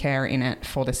skin care in it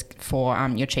for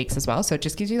your cheeks as well. So it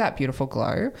just gives you that beautiful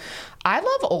glow. I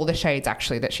love all the shades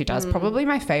actually that she does. Probably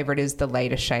my favorite is the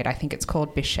latest shade. I think it's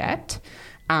called Bichette.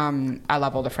 I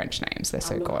love all the French names. They're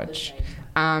so gorgeous.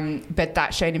 But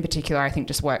that shade in particular, I think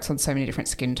just works on so many different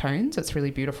skin tones. It's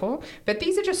really beautiful. But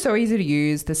these are just so easy to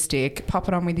use. The stick, pop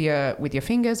it on with your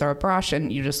fingers or a brush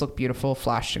and you just look beautiful,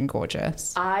 flushed and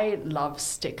gorgeous. I love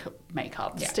stick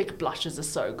makeup. Yeah. Stick blushes are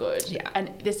so good. Yeah.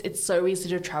 And it's so easy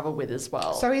to travel with as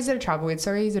well. So easy to travel with,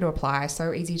 so easy to apply,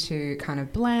 so easy to kind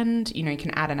of blend. You know, you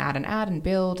can add and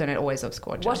build and it always looks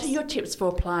gorgeous. What are your tips for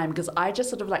applying? Because I just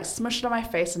sort of like smush it on my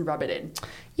face and rub it in.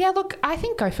 Yeah, look, I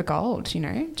think go for gold, you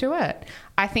know, do it.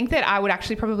 I think that I would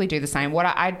actually probably do the same. What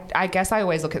I guess I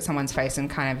always look at someone's face and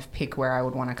kind of pick where I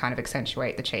would want to kind of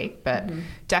accentuate the cheek, but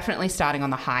definitely starting on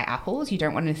the high apples. You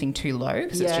don't want anything too low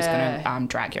because it's just going to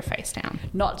drag your face down.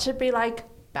 Not to be like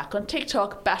back on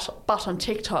TikTok, but on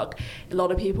TikTok, a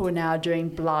lot of people are now doing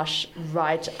blush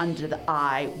right under the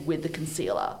eye with the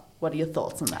concealer. What are your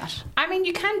thoughts on that? I mean,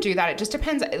 you can do that. It just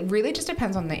depends. It really just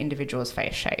depends on the individual's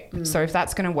face shape. So if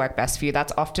that's going to work best for you,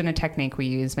 that's often a technique we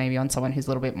use maybe on someone who's a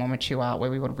little bit more mature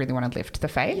where we would really want to lift the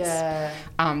face. Yeah.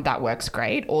 That works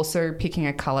great. Also picking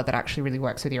a colour that actually really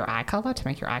works with your eye colour to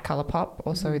make your eye colour pop.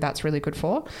 Also, that's really good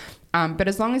for. But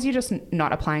as long as you're just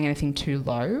not applying anything too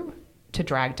low to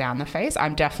drag down the face,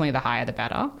 I'm definitely the higher the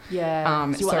better.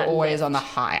 Yeah. So always on the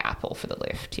high apple for the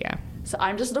lift, yeah. So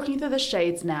I'm just looking through the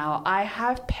shades now. I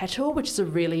have Petal, which is a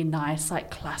really nice,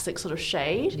 like classic sort of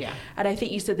shade. Yeah. And I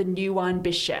think you said the new one,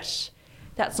 Bichette.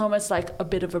 That's almost like a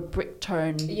bit of a brick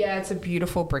tone. Yeah, it's a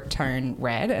beautiful brick tone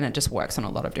red and it just works on a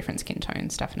lot of different skin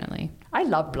tones, definitely. I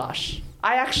love blush.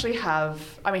 I actually have,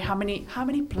 I mean, how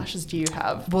many blushes do you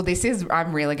have? Well,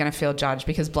 I'm really going to feel judged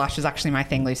because blush is actually my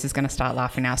thing. Lucy's going to start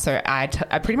laughing now. So I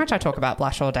pretty much talk about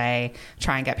blush all day,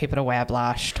 try and get people to wear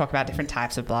blush, talk about different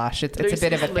types of blush. It's a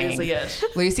bit of a thing.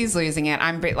 Lucy's losing it.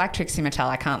 I'm a bit like Trixie Mattel.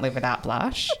 I can't live without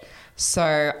blush.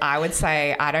 So I would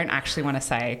say, I don't actually want to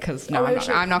say because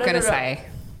I'm not going to say.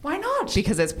 Why not?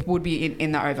 Because it would be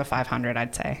in the over 500,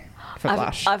 I'd say, for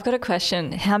blush. I've got a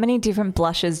question. How many different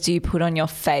blushes do you put on your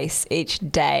face each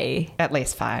day? At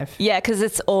least 5. Yeah, because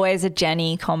it's always a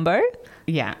Jenny combo.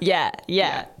 Yeah.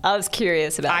 Yeah. I was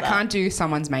curious about that. I can't do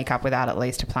someone's makeup without at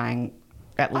least applying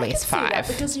at least 5. That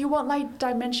because you want like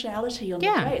dimensionality on the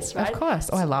face, right? Of course.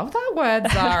 Oh, I love that word,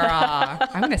 Zara.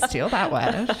 I'm going to steal that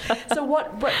word. So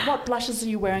what blushes are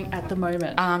you wearing at the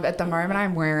moment? At the moment,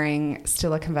 I'm wearing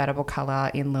still a convertible colour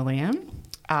in Lilium.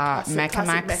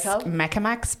 Mecamax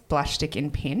blush stick in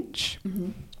Pinch.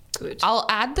 Good. I'll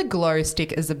add the glow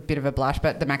stick as a bit of a blush,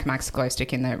 but the Mecamax glow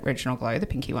stick in the original glow, the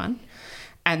pinky one.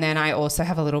 And then I also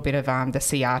have a little bit of the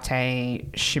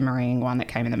Ciate shimmering one that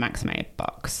came in the Maximate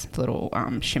box. The little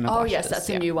shimmer blushes. Oh, yes, that's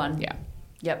a new one. Yeah.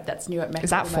 Yep, that's new at Mecca. Is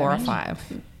that 4 or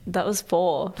 5? That was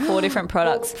 4 different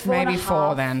products. Maybe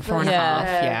 4 then, 4.5.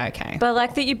 Yeah, okay. But I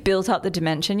like that you built up the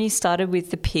dimension. You started with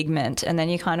the pigment and then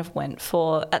you kind of went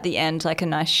for, at the end, like a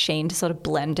nice sheen to sort of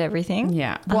blend everything.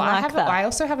 Yeah. Well, I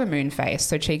also have a moon face.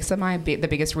 So cheeks are the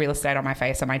biggest real estate on my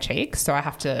face are my cheeks. So I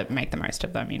have to make the most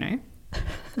of them, you know?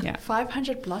 Yeah.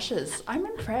 500 blushes. I'm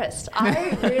impressed.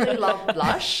 I really love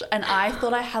blush and I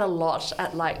thought I had a lot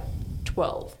at like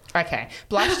 12. Okay.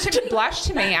 Blush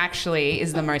to me actually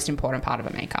is the most important part of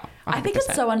a makeup. 100%. I think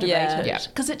it's so underrated Yeah.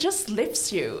 because it just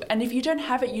lifts you. And if you don't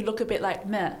have it, you look a bit like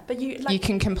meh. But you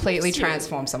can completely lifts you.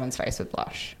 transform someone's face with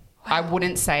blush. Wow. I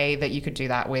wouldn't say that you could do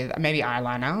that with maybe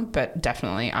eyeliner, but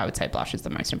definitely I would say blush is the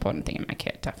most important thing in my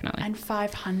kit, definitely. And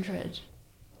 500.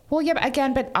 Well, yeah, but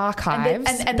again,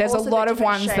 archives. And there's a also lot the of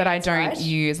ones different that I shades, don't right?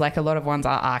 use. Like a lot of ones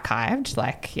are archived.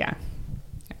 Like, yeah.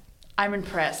 I'm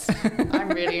impressed. I'm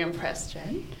really impressed,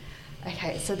 Jen.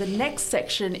 Okay, so the next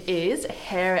section is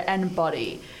hair and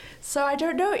body. So I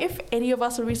don't know if any of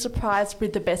us will be surprised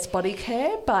with the best body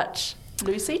care, but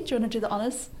Lucy, do you want to do the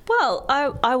honours? Well,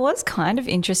 I was kind of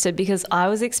interested because I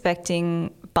was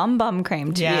expecting Bum Bum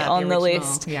Cream to be on the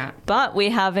list. Yeah. But we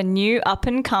have a new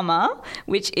up-and-comer,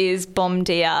 which is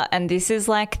Bomdia, and this is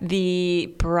like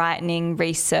the brightening,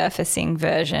 resurfacing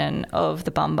version of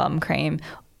the Bum Bum Cream.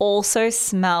 Also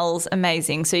smells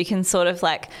amazing, so you can sort of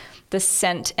like the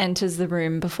scent enters the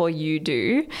room before you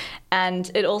do,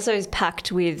 and it also is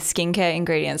packed with skincare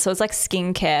ingredients, so it's like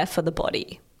skincare for the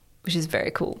body, which is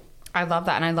very cool. I love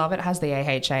that, and I love it has the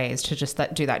AHAs to just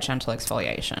do that gentle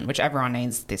exfoliation, which everyone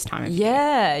needs this time of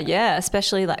year. Yeah,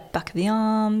 especially like back of the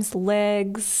arms,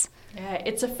 legs. Yeah,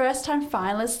 it's a first-time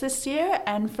finalist this year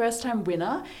and first-time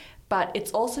winner, but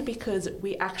it's also because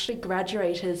we actually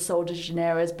graduated Sol de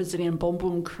Janeiro's Brazilian Bum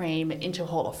Bum Cream into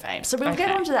Hall of Fame. So we'll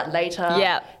get onto that later.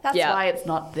 Yeah. That's why it's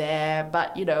not there,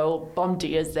 but, you know,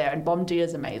 Bomdia's there, and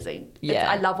Bomdia's amazing.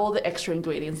 Yeah. I love all the extra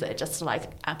ingredients there just to,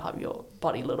 like, amp up your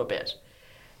body a little bit.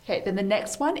 Okay, then the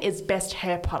next one is Best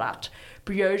Hair Product.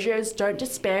 Briogio's Don't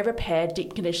Despair Repair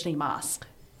Deep Conditioning Mask.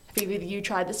 Have either of you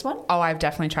tried this one? Oh, I've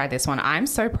definitely tried this one. I'm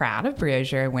so proud of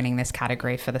Briogeo winning this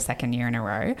category for the second year in a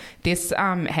row. This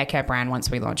hair care brand, once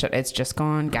we launch it, it's just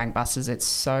gone gangbusters. It's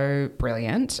so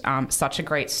brilliant. Such a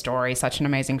great story, such an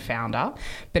amazing founder.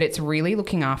 But it's really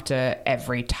looking after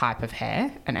every type of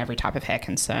hair and every type of hair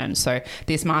concern. So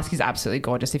this mask is absolutely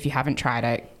gorgeous. If you haven't tried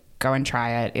it, go and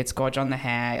try it. It's gorgeous on the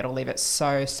hair. It'll leave it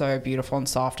so, so beautiful and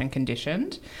soft and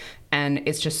conditioned. And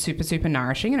it's just super, super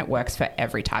nourishing, and it works for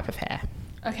every type of hair.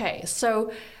 Okay,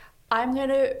 so I'm going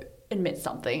to admit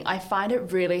something. I find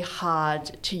it really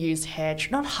hard to use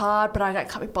not hard, but I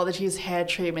can't be bothered to use hair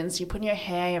treatments. You put in your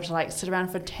hair, you have to like sit around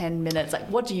for 10 minutes. Like,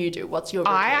 what do you do? What's your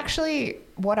routine?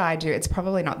 What I do, it's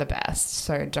probably not the best.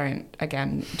 So don't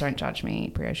judge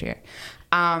me, Briogeo.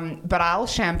 But I'll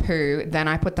shampoo, then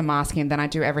I put the mask in, then I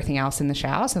do everything else in the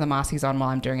shower. So the mask is on while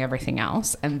I'm doing everything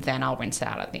else, and then I'll rinse it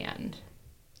out at the end.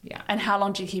 Yeah. And how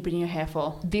long do you keep it in your hair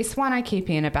for? This one I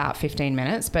keep in about 15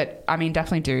 minutes, but I mean,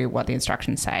 definitely do what the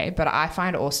instructions say. But I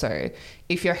find also,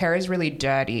 if your hair is really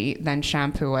dirty, then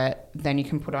shampoo it, then you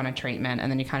can put on a treatment, and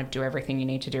then you kind of do everything you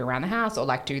need to do around the house, or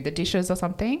like do the dishes or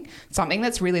something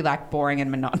that's really like boring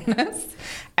and monotonous,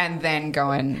 and then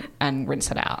go in and rinse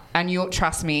it out. And you'll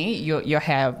trust me, your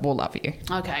hair will love you.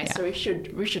 Okay, yeah. so we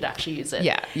should actually use it.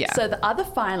 Yeah. So the other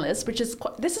finalists,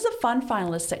 this is a fun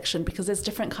finalist section because there's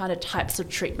different kind of types of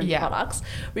treatment products.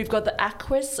 We've got the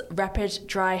Aquis Rapid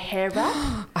Dry Hair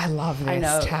Wrap. I love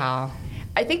this towel.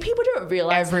 I think people don't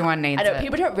realize. Everyone needs it.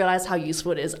 People don't realize how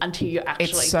useful it is until you actually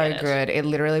It's so get it. good. It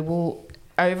literally will,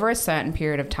 over a certain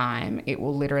period of time, it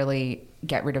will literally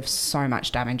get rid of so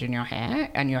much damage in your hair,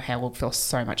 and your hair will feel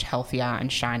so much healthier and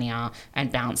shinier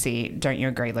and bouncy. Don't you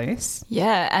agree, Luce?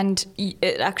 Yeah, and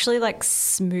it actually like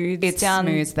smooths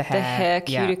the hair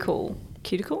cuticle. Yeah.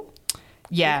 Cuticle?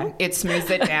 Yeah, it smooths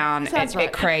it down. Sounds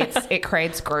right. It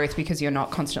creates growth because you're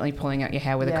not constantly pulling out your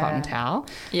hair with a cotton towel.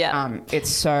 Yeah. It's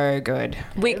so good.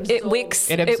 It wicks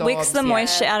the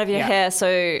moisture out of your hair,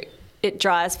 so it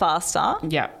dries faster.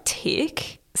 Yeah.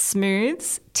 Tick.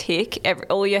 Smooths, tick.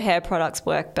 All your hair products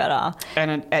work better.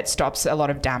 And it stops a lot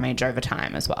of damage over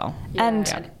time as well. Yeah,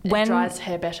 and it dries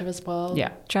hair better as well.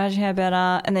 Yeah. Dries your hair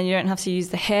better, and then you don't have to use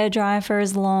the hairdryer for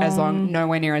as long.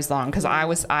 Nowhere near as long, because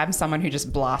I'm someone who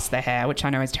just blasts their hair, which I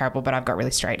know is terrible, but I've got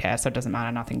really straight hair, so it doesn't matter.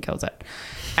 Nothing kills it.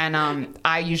 And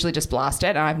I usually just blast it,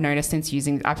 and I've noticed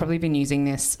I've probably been using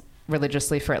this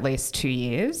religiously for at least 2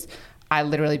 years. I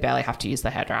literally barely have to use the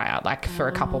hairdryer like for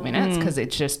a couple minutes because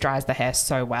it just dries the hair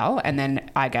so well. And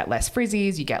then I get less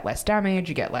frizzies, you get less damage,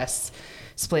 you get less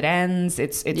split ends.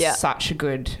 It's such a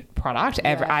good product.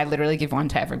 I literally give one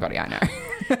to everybody I know.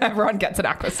 Everyone gets an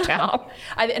Aquis towel.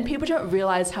 And people don't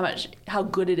realize how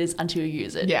good it is until you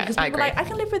use it. Yeah, because people I agree. are like, I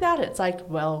can live without it. It's like,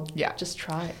 well, just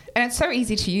try it. And it's so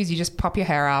easy to use. You just pop your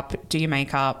hair up, do your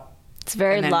makeup. It's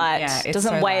very light. It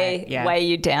doesn't weigh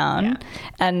you down. Yeah.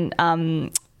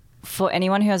 And for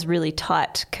anyone who has really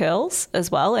tight curls as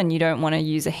well, and you don't want to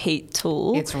use a heat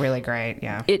tool, it's really great.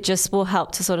 Yeah, it just will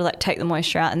help to sort of like take the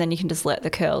moisture out, and then you can just let the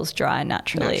curls dry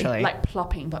naturally. Like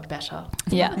plopping, but better.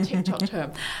 Yeah, TikTok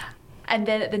term. And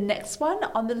then the next one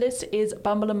on the list is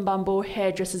Bumble and Bumble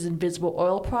Hairdresser's Invisible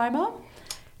Oil Primer.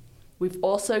 We've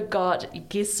also got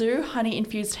Gissu Honey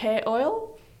Infused Hair Oil.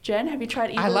 Jen, have you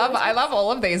tried either? I love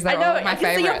all of these. They're all my favorites. I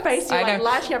can see your face. You're like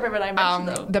lighting up when I mention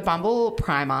them. The Bumble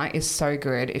Primer is so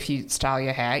good if you style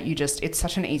your hair. It's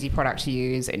such an easy product to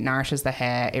use. It nourishes the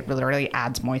hair. It really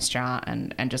adds moisture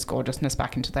and just gorgeousness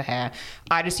back into the hair.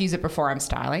 I just use it before I'm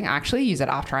styling. I actually use it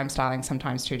after I'm styling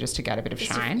sometimes too, just to get a bit of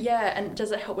shine. And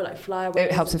does it help with like flyaways?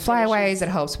 It helps with flyaways. It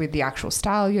helps with the actual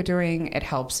style you're doing. It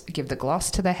helps give the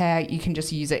gloss to the hair. You can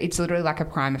just use it. It's literally like a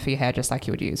primer for your hair, just like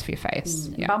you would use for your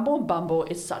face. Yeah. Bumble and Bumble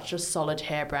is such a solid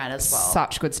hair brand as well.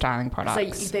 Such good styling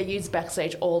products. So they're used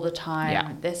backstage all the time.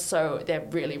 Yeah. They're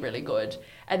really, really good.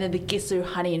 And then the Gissu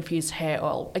honey infused hair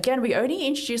oil. Again, we only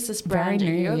introduced this brand a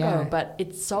year ago, but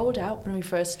it sold out when we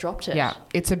first dropped it. Yeah,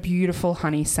 it's a beautiful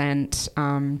honey scent.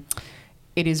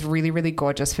 It is really, really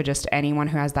gorgeous for just anyone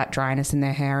who has that dryness in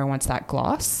their hair and wants that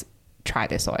gloss. Try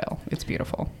this oil. It's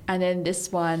beautiful. And then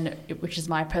this one, which is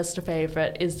my personal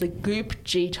favorite, is the Goop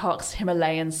G-Tox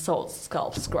Himalayan Salt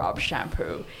Scalp Scrub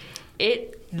Shampoo.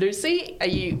 Lucy, are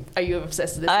you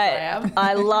obsessed with this as I am?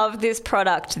 I love this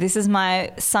product. This is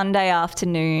my Sunday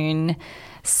afternoon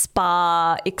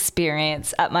spa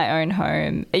experience at my own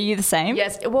home. Are you the same?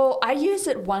 Yes. Well, I use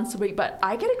it once a week, but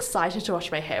I get excited to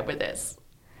wash my hair with this.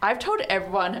 I've told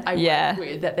everyone I work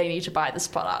with that they need to buy this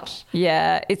product.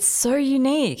 Yeah, it's so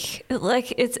unique.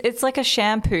 Like it's like a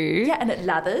shampoo. Yeah, and it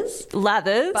lathers.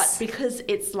 But because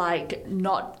it's like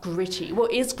not gritty. Well,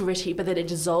 it is gritty, but then it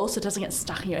dissolves so it doesn't get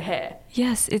stuck in your hair.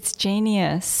 Yes, it's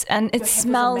genius. And it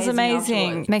smells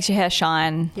amazing. Makes your hair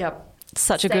shine. Yep.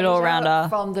 Such a good all-rounder.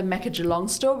 From the Mecca Geelong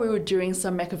store, we were doing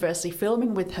some Meccaversity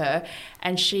filming with her,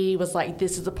 and she was like,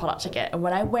 this is the product to get. And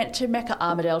when I went to Mecca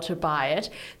Armadale to buy it,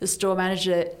 the store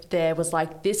manager there was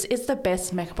like, this is the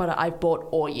best Mecca product I've bought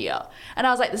all year. And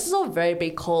I was like, this is all very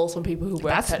big calls from people who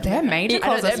work at They're major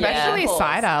calls, especially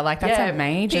cider. Like, that's a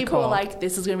major people call. People are like,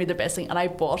 this is going to be the best thing. And I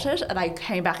bought it, and I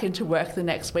came back into work the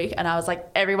next week, and I was like,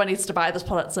 everyone needs to buy this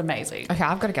product. It's amazing. Okay,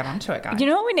 I've got to get onto it, guys. You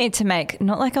know what we need to make?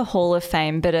 Not like a Hall of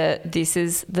Fame, but this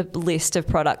is the list of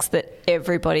products that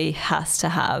everybody has to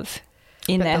have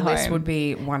in their home. The list would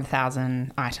be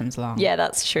 1,000 items long. Yeah,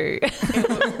 that's true.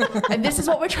 And this is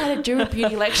what we're trying to do with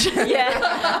Beauty Lecture. Yeah.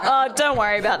 Oh, don't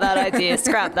worry about that idea.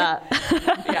 Scrap that.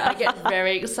 Yeah, I get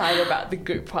very excited about the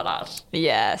Goop product.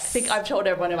 Yes. I think I've told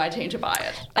everyone in my team to buy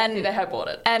it. I think they have bought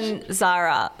it. And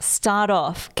Zara, start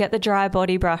off, get the dry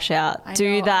body brush out. I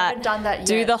haven't done that yet.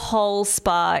 Do the whole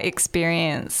spa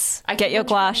experience. Get your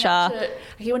gua sha. I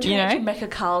keep on trying to Mecca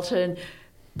Carlton,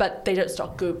 but they don't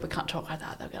stock Goop. We can't talk like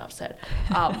that. They'll get upset.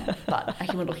 But I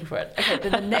keep on looking for it. Okay,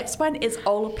 then the next one is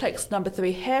Olaplex No.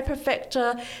 3 Hair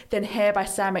Perfector. Then Hair by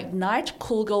Sam McKnight.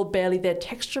 Cool Girl Barely There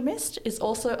Texture Mist is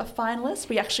also a finalist.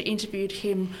 We actually interviewed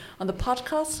him on the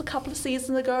podcast a couple of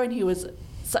seasons ago, and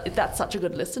that's such a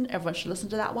good listen. Everyone should listen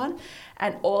to that one.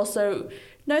 And also,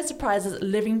 no surprises,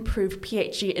 Living Proof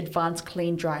PHE Advanced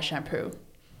Clean Dry Shampoo.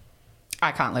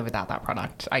 I can't live without that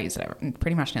product. I use it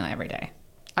pretty much nearly every day.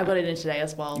 I got it in today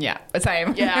as well. Yeah,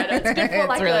 same. Yeah, I know. It's good for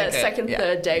like really a second,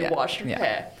 third day wash of Yeah.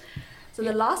 hair. So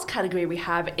the last category we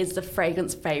have is the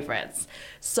fragrance favorites.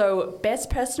 So best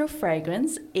personal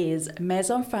fragrance is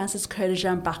Maison Francis Coeur de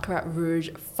Jean Baccarat Rouge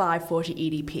 540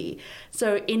 EDP.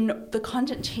 So in the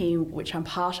content team, which I'm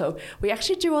part of, we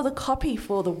actually do all the copy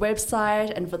for the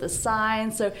website and for the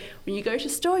signs. So when you go to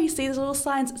store, you see these little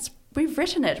signs. We've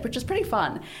written it, which is pretty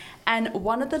fun. And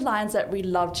one of the lines that we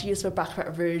love to use for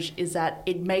Baccarat Rouge is that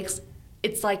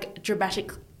it's like a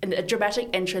dramatic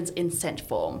entrance in scent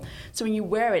form. So when you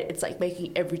wear it, it's like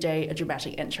making every day a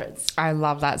dramatic entrance. I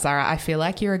love that, Zara. I feel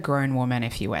like you're a grown woman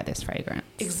if you wear this fragrance.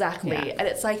 Exactly. Yeah. And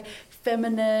it's like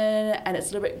feminine and it's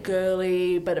a little bit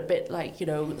girly, but a bit like,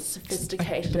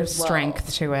 sophisticated as well.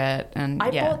 Strength to it. And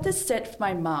I bought this set for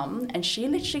my mum, and she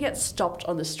literally gets stopped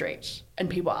on the street and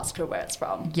people ask her where it's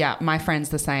from. Yeah, my friend's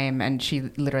the same, and she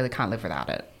literally can't live without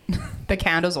it. The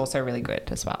candle's also really good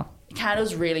as well.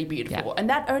 Candle's really beautiful. Yeah. And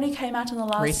that only came out in the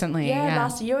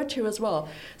last year or two as well.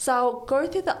 So I'll go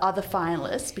through the other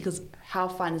finalists, because how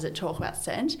fun is it to talk about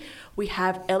scent? We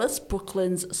have Ellis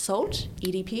Brooklyn's Salt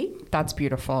EDP. That's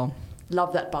beautiful.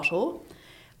 Love that bottle.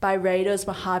 Byredo's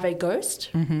Mojave Ghost.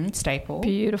 Mm-hmm. Staple.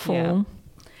 Beautiful. Yeah.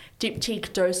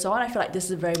 Diptyque D'Ozoin. I feel like this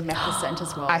is a very Mecca scent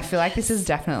as well. I feel like this is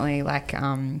definitely like,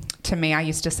 to me, I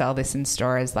used to sell this in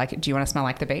stores. Like, do you want to smell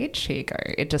like the beach? Here you go.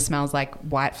 It just smells like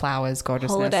white flowers,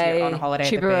 gorgeousness. You're on holiday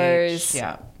at the beach.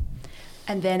 Yeah.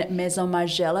 And then Maison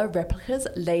Margiela Replicas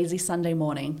Lazy Sunday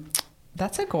Morning.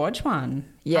 That's a gorge one.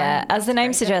 Yeah, as the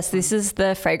name suggests, this is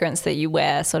the fragrance that you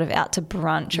wear sort of out to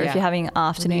brunch, or if you're having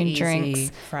afternoon easy,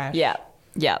 drinks. Fresh.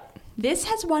 Yeah. This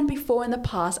has won before in the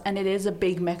past, and it is a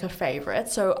big Mecca favourite,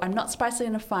 so I'm not surprised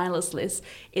in a finalist list.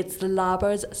 It's the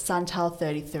Labo's Santal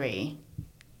 33.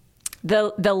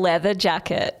 The leather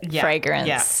jacket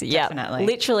fragrance. Yeah, definitely.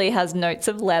 Literally has notes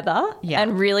of leather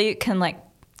and really can like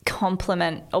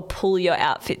complement or pull your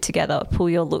outfit together, pull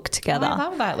your look together. I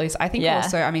love that, Luce. I think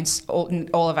also, I mean,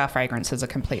 all of our fragrances are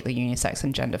completely unisex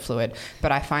and gender fluid,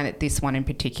 but I find that this one in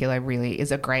particular really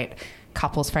is a great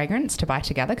couples fragrance to buy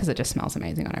together because it just smells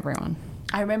amazing on everyone.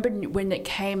 I remember when it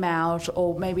came out,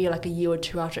 or maybe like a year or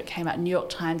two after it came out, New York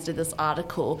Times did this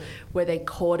article where they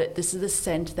called it, this is the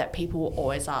scent that people will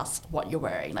always ask what you're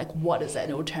wearing. Like, what is it?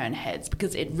 And it will turn heads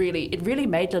because it really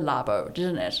made Le Labo,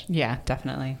 didn't it? Yeah,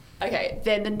 definitely. Okay,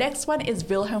 then the next one is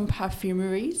Wilhelm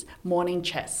Parfumerie's Morning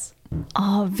Chess.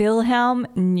 Oh, Wilhelm,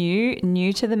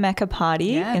 new to the Mecca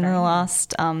party in the very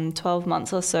last 12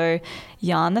 months or so.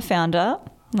 Jan, the founder.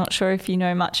 Not sure if you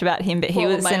know much about him, but he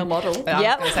was male model.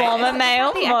 Yep, former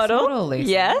male model. Lisa.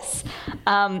 Yes.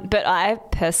 But I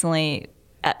personally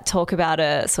talk about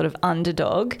a sort of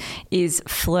underdog is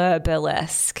Fleur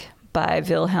Burlesque by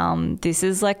Wilhelm. This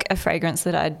is like a fragrance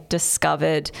that I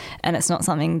discovered, and it's not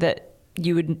something that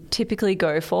you would typically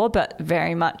go for, but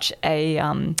very much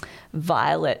a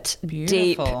violet,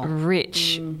 deep,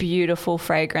 rich, beautiful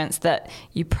fragrance that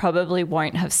you probably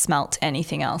won't have smelt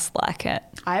anything else like it.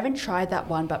 I haven't tried that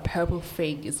one, but Purple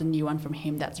Fig is a new one from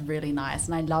him that's really nice.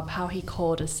 And I love how he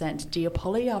called a scent Dear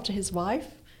Polly after his wife.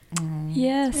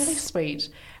 Yes. It's really sweet.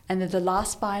 And then the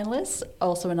last finalist,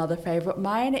 also another favourite of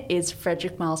mine, is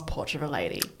Frederic Mal's Portrait of a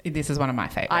Lady. This is one of my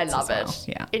favorites. I love it. Well.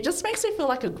 Yeah. It just makes me feel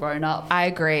like a grown-up. I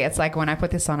agree. It's like when I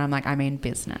put this on, I'm like, I'm in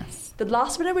business. The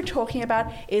last winner we're talking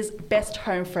about is Best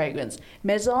Home Fragrance,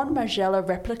 Maison Margiela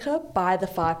Replica by the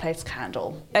Fireplace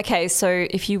Candle. Okay, so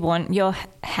if you want your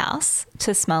house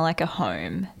to smell like a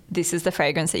home, this is the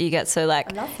fragrance that you get. So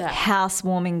like I love that.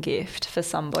 housewarming gift for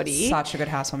somebody. Such a good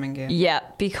housewarming gift. Yeah,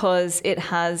 because it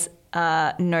has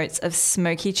notes of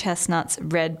smoky chestnuts,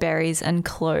 red berries and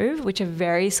clove, which are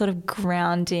very sort of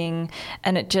grounding,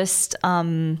 and it just I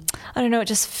don't know, it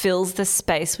just fills the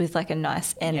space with like a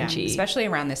nice energy. Yeah, especially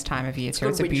around this time of year too.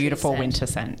 It's a wintry beautiful scent. winter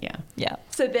scent. Yeah.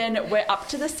 So then we're up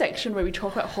to the section where we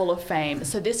talk about Hall of Fame.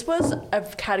 So this was a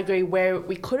category where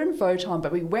we couldn't vote on,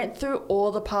 but we went through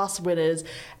all the past winners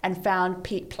and found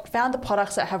the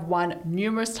products that have won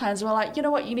numerous times. And we're like, you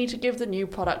know what, you need to give the new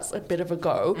products a bit of a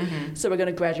go. So we're going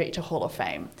to graduate to Hall of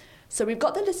Fame. So we've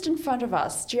got the list in front of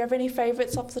us. Do you have any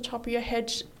favourites off the top of your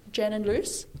head, Jen and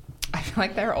Luce? I feel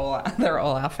like they're all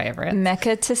our favourites.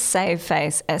 Mecca to Save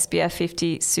Face, SPF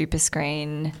 50 Super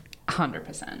Screen.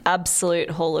 100%. Absolute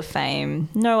Hall of Fame.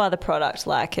 No other product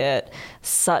like it.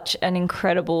 Such an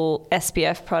incredible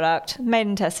SPF product, made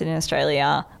and tested in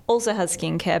Australia. Also has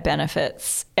skincare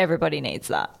benefits. Everybody needs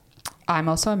that. I'm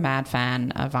also a mad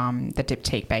fan of the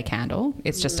Diptyque Bay Candle.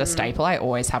 It's just a staple. I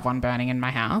always have one burning in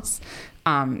my house.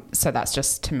 So that's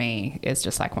just, to me, is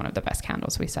just like one of the best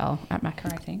candles we sell at Mecca,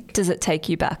 I think. Does it take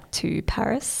you back to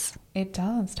Paris? It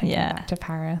does take me back to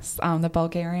Paris. The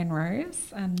Bulgarian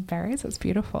rose and berries, it's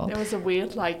beautiful. There was a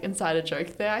weird like insider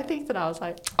joke there. I think that I was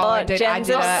like, Jen's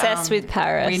obsessed with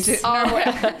Paris.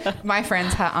 My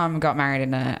friends got married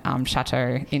in a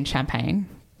chateau in Champagne.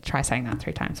 Try saying that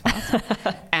 3 times fast.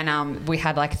 And we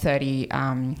had like 30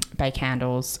 bay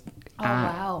candles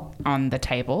on the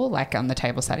table, like on the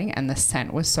table setting, and the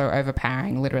scent was so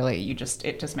overpowering. Literally,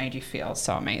 it just made you feel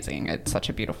so amazing. It's such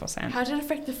a beautiful scent. How did it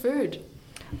affect the food?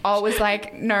 Oh, it was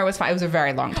like, no, it was fine. It was a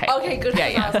very long table. Okay, good.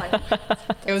 Yeah. I was like,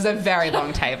 it was a very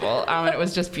long table, and it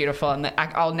was just beautiful. And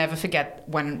I'll never forget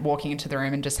when walking into the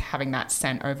room and just having that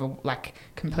scent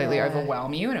completely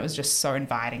overwhelm you, and it was just so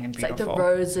inviting and beautiful. It's like the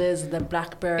roses, the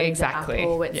blackberry, the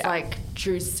apple. It's like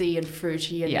juicy and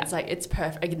fruity, and it's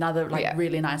perfect. Another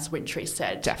really nice wintry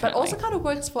scent. Definitely. But also kind of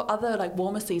works for other like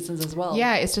warmer seasons as well.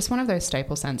 Yeah, it's just one of those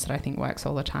staple scents that I think works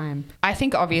all the time. I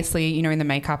think obviously, in the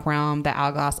makeup realm, the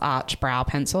Hourglass Arch Brow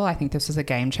Pencil, I think this was a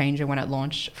game changer when it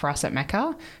launched for us at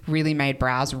Mecca. Really made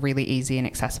brows really easy and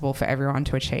accessible for everyone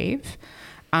to achieve.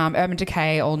 Urban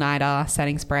Decay All-Nighter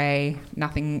Setting Spray.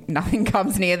 Nothing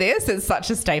comes near this. It's such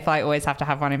a staple. I always have to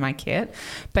have one in my kit.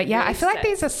 But yeah, I feel like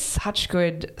these are such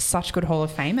good Hall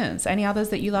of Famers. Any others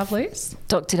that you love, Luce?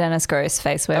 Dr. Dennis Gross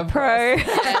Face Wear Pro.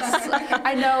 Yes.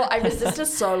 I know. I resisted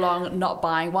so long not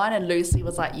buying one, and Lucy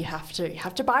was like, you have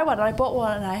to buy one. And I bought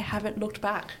one and I haven't looked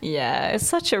back. Yeah, it's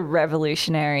such a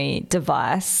revolutionary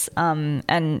device.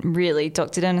 And really,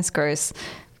 Dr. Dennis Gross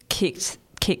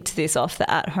kicked this off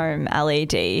the at-home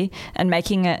LED and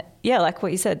making it, like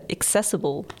what you said,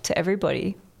 accessible to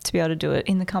everybody to be able to do it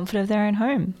in the comfort of their own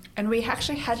home. And we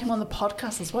actually had him on the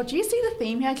podcast as well. Do you see the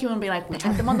theme here? Can you be like, we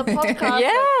had them on the podcast.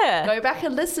 Yeah. Go back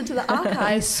and listen to the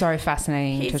archive. He's so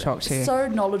fascinating to talk to. So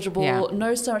knowledgeable,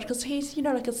 knows so much, because he's,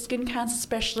 like a skin cancer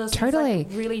specialist. Totally. He's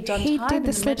like really done he time did the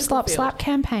in Slip, medical Slop, field. Slap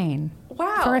campaign.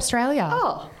 Wow. For Australia.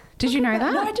 Oh. Did you know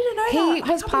that? No, I didn't know he that.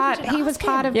 Was part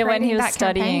of when he was that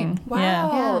studying. Campaign.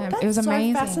 Wow, that's it was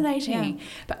amazing. so fascinating. Yeah.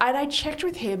 But I checked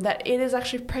with him that it is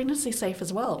actually pregnancy safe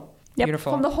as well. Yep.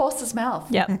 Beautiful. From the horse's mouth.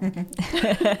 Yep.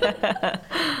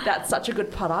 That's such a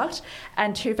good product.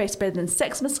 And Too Faced Better Than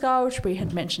Sex Mascara, which we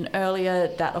had mentioned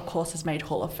earlier, that of course has made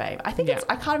Hall of Fame. I think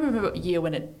I can't remember what year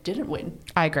when it didn't win.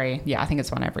 I agree. Yeah, I think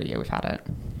it's won every year we've had it.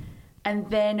 And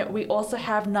then we also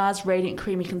have NARS Radiant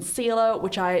Creamy Concealer,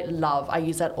 which I love. I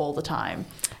use that all the time.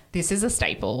 This is a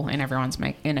staple in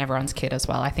everyone's kit as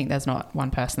well. I think there's not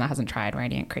one person that hasn't tried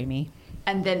Radiant Creamy.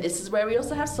 And then this is where we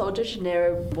also have Sol de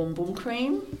Janeiro Boom Boom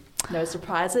Cream. No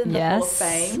surprise in the Hall of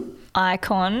Fame.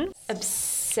 Icon.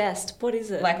 Obsessed. What is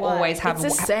it? Always have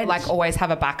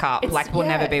a backup. We'll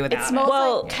never be without it. Smells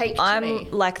well, like cake to I'm me.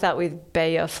 like that with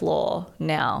Bayer Floor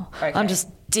now. Okay. I'm just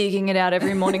digging it out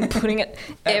every morning, putting it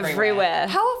everywhere.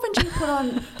 How often do you put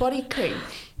on body cream?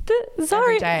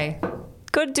 Sorry. every day.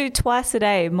 Got to do twice a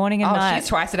day, morning and night. She's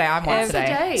twice a day. I'm once a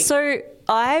day. So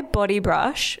I body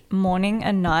brush morning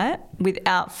and night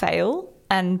without fail,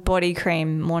 and body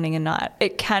cream morning and night.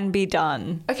 It can be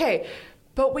done. Okay,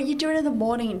 but when you do it in the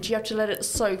morning, do you have to let it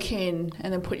soak in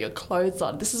and then put your clothes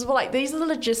on? These are the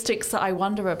logistics that I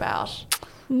wonder about.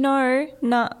 No,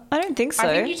 I don't think so.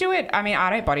 I think you do it. I mean, I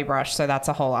don't body brush, so that's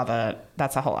a whole other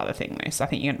thing, though. So I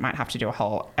think you might have to do a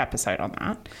whole episode on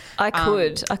that. I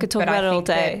could talk about it all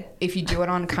day. If you do it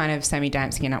on kind of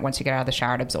semi-damp skin, once you get out of the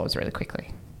shower, it absorbs really quickly.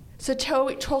 So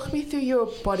talk me through your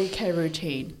body care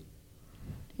routine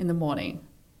in the morning.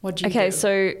 What do you do? Okay,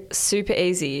 so super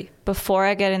easy. Before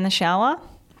I get in the shower,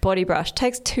 body brush.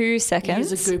 Takes 2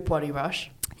 seconds. Use a Goop body brush.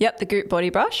 Yep, the Goop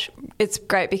body brush. It's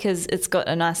great because it's got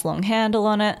a nice long handle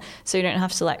on it, so you don't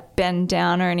have to bend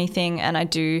down or anything. And I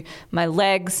do my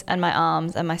legs and my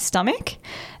arms and my stomach.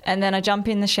 And then I jump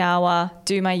in the shower,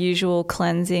 do my usual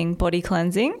body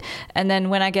cleansing. And then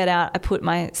when I get out, I put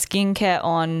my skincare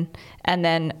on and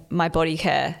then my body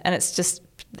care. And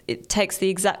it takes the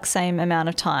exact same amount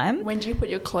of time. When do you put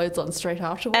your clothes on? Straight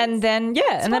afterwards? And then,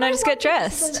 I just get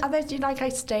dressed. I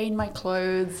stain my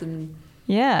clothes and...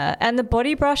 Yeah, and the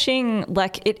body brushing,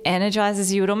 it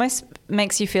energizes you. It almost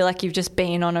makes you feel like you've just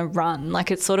been on a run.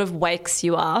 It sort of wakes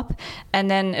you up,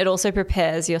 and then it also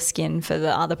prepares your skin for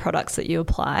the other products that you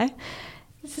apply.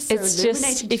 This is so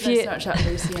illuminating to know so much about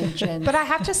Lucy and Jen. But I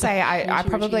have to say, I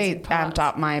probably amped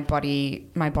up my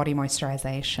body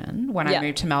moisturization when I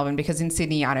moved to Melbourne, because in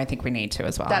Sydney, I don't think we need to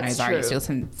as well. That's I know Zara used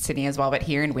to in Sydney as well, but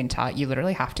here in winter, you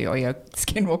literally have to, or your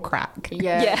skin will crack.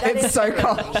 Yeah. It's so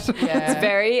cold. It's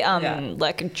very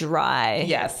dry.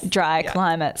 Yes. Dry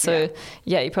climate. So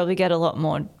you probably get a lot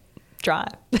more dry.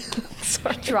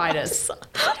 Dryness.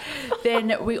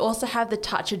 Then we also have the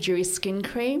Tatcha Dewy Skin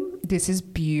Cream. This is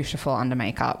beautiful under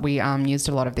makeup. We used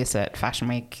a lot of this at Fashion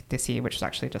Week this year, which was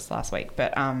actually just last week.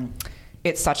 But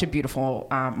it's such a beautiful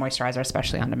moisturizer,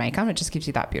 especially under makeup. It just gives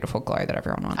you that beautiful glow that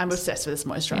everyone wants. I'm obsessed with this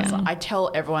moisturizer. Yeah. I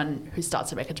tell everyone who starts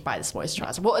their makeup to buy this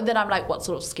moisturizer. Well, and then I'm like, what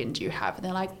sort of skin do you have? And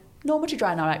they're like, normal to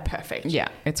dry. And I'm like, perfect. Yeah,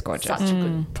 it's gorgeous. Such a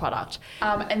good product.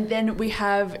 And then we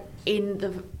have in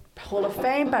the Hall of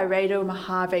Fame Byredo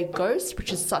Mojave Ghost,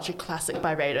 which is such a classic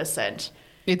Byredo scent.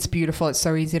 It's beautiful. It's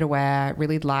so easy to wear,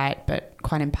 really light, but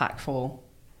quite impactful.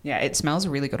 Yeah, it smells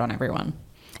really good on everyone.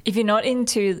 If you're not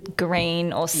into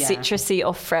green or citrusy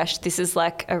or fresh, this is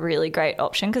a really great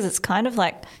option because it's kind of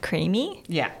creamy.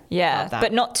 Yeah. Yeah,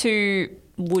 but not too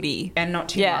woody. And not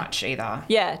too much either.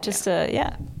 Yeah, just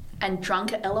And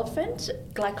Drunk Elephant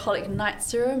Glycolic Night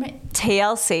Serum.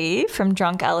 TLC from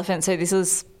Drunk Elephant. So this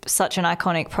is such an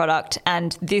iconic product,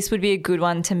 and this would be a good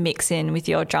one to mix in with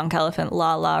your Drunk Elephant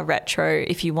Lala Retro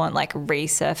if you want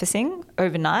resurfacing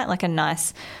overnight, a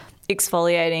nice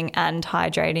exfoliating and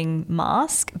hydrating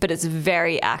mask, but it's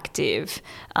very active.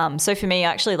 So for me,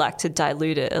 I actually like to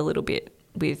dilute it a little bit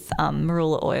with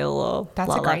marula oil or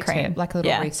Lala a great cream. tip, like a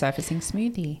little resurfacing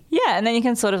smoothie. Yeah, and then you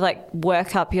can sort of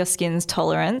work up your skin's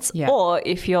tolerance, or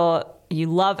if you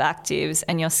love actives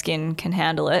and your skin can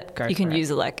handle it, you can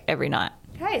use it every night.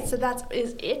 Okay, so that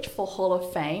is it for Hall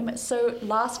of Fame. So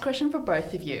last question for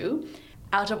both of you.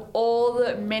 Out of all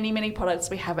the many, many products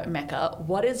we have at Mecca,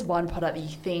 what is one product that you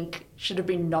think should have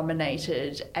been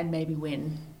nominated and maybe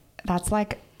win? That's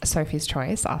Sophie's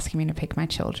Choice, asking me to pick my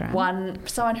children.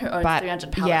 Someone who owns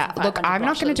 300 palettes. Yeah, look, I'm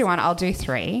not going to do one. I'll do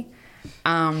 3.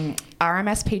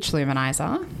 RMS Peach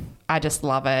Luminizer. I just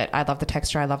love it. I love the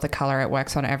texture. I love the color. It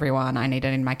works on everyone. I need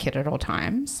it in my kit at all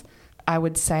times. I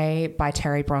would say by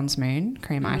Terry Bronze Moon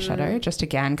cream eyeshadow, just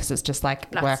again because it's just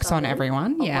works on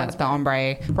everyone. The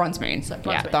ombre Bronze Moon.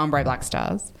 The ombre black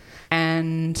stars.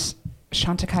 And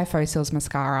Chantecaille Fossils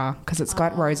mascara because it's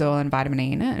got rose oil and vitamin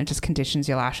E in it, and it just conditions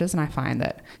your lashes, and I find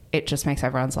that it just makes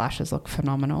everyone's lashes look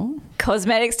phenomenal.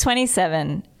 Cosmetics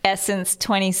 27, Essence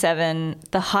 27,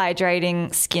 the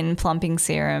hydrating skin plumping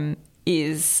serum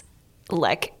is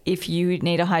like if you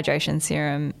need a hydration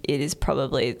serum, it is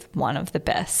probably one of the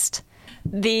best.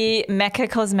 The Mecca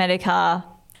Cosmetica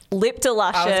Lip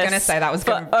Deluscious. I was going to say that was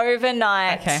for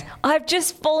overnight. Okay. I've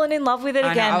just fallen in love with it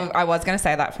again. I was going to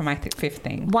say that for my fifth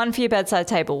thing. One for your bedside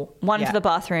table, one for the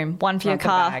bathroom, one for your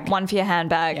car, one for your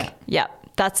handbag. Yeah.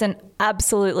 That's an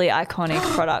absolutely iconic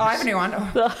product. I have a new one.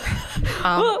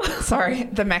 Sorry,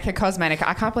 the Mecca Cosmetica.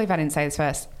 I can't believe I didn't say this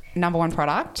first. Number one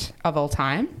product of all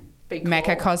time.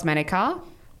 Mecca Cosmetica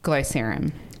Glow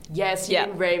Serum. Yes, you've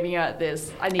been raving at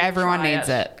this. Everyone needs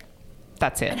it.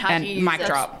 That's it. And mic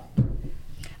drop.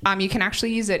 You can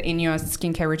actually use it in your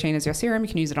skincare routine as your serum. You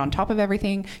can use it on top of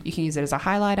everything. You can use it as a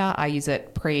highlighter. I use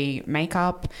it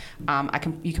pre-makeup.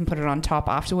 You can put it on top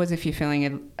afterwards if you're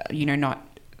feeling, not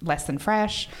less than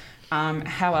fresh.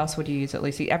 How else would you use it,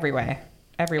 Lucy? Everywhere.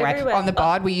 On the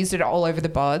bod, we used it all over the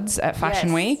bods at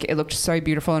Fashion Week. It looked so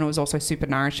beautiful, and it was also super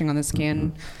nourishing on the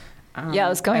skin. I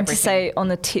was going to say on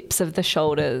the tips of the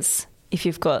shoulders. If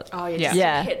you've got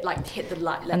hit the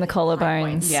light and the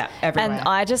collarbones, everywhere. And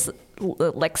I just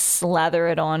like slather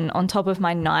it on top of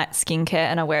my night skincare,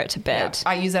 and I wear it to bed.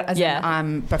 I use it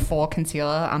as before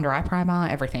concealer, under eye primer,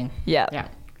 everything. Yeah.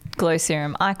 Glow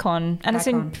serum, icon, and it's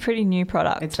a pretty new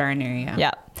product. It's very new.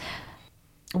 Yeah.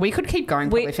 We could keep going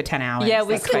probably for 10 hours. Yeah,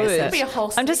 we could. Be a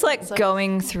whole I'm just like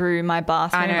going through my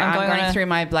bathroom. I know, I'm going through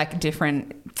my like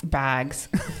different bags.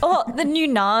 The new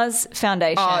NARS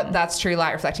foundation. That's true.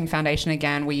 Light reflecting foundation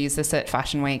again. We use this at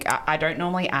Fashion Week. I don't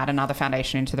normally add another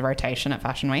foundation into the rotation at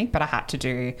Fashion Week, but I had to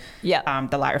do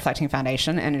the light reflecting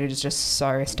foundation, and it is just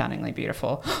so stunningly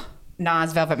beautiful.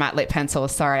 NARS Velvet Matte Lip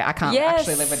Pencils. Sorry, I can't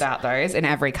actually live without those in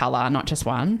every colour, not just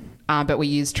one. But we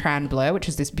use Tran Bleu, which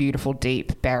is this beautiful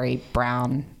deep berry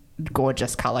brown,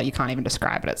 gorgeous colour. You can't even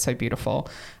describe it. It's so beautiful.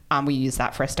 We used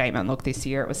that for a statement look this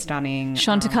year. It was stunning.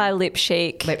 Chantecaille Lip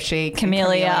Chic,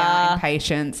 Camellia, in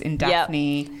Patience, in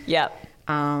Daphne. Yep.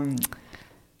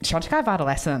 Chantecaille Vital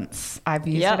Essence. I've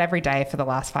used it every day for the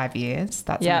last 5 years.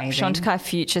 That's amazing. Chantecaille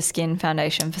Future Skin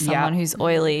Foundation for someone who's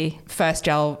oily. First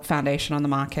gel foundation on the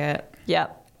market.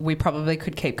 Yep. We probably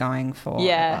could keep going for.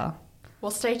 Well,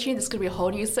 stay tuned. This is going to be a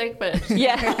whole new segment.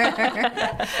 Yeah.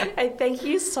 Hey, thank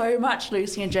you so much,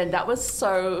 Lucy and Jen. That was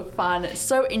so fun,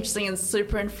 so interesting and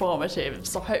super informative.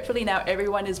 So hopefully now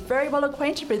everyone is very well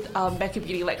acquainted with Mecca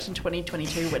Beauty Election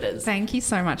 2022 winners. Thank you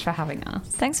so much for having us.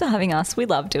 Thanks for having us. We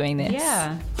love doing this.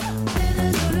 Yeah.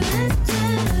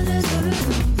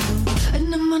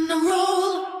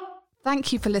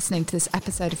 Thank you for listening to this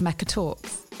episode of Mecca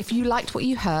Talks. If you liked what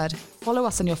you heard, follow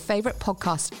us on your favourite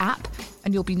podcast app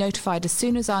and you'll be notified as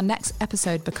soon as our next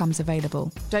episode becomes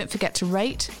available. Don't forget to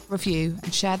rate, review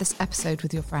and share this episode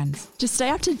with your friends. To stay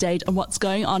up to date on what's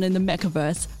going on in the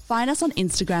Meccaverse, find us on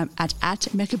Instagram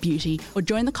at Mecca Beauty or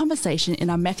join the conversation in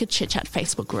our Mecca Chit Chat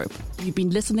Facebook group. You've been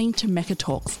listening to Mecca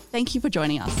Talks. Thank you for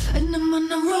joining us. And I'm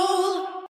on a roll.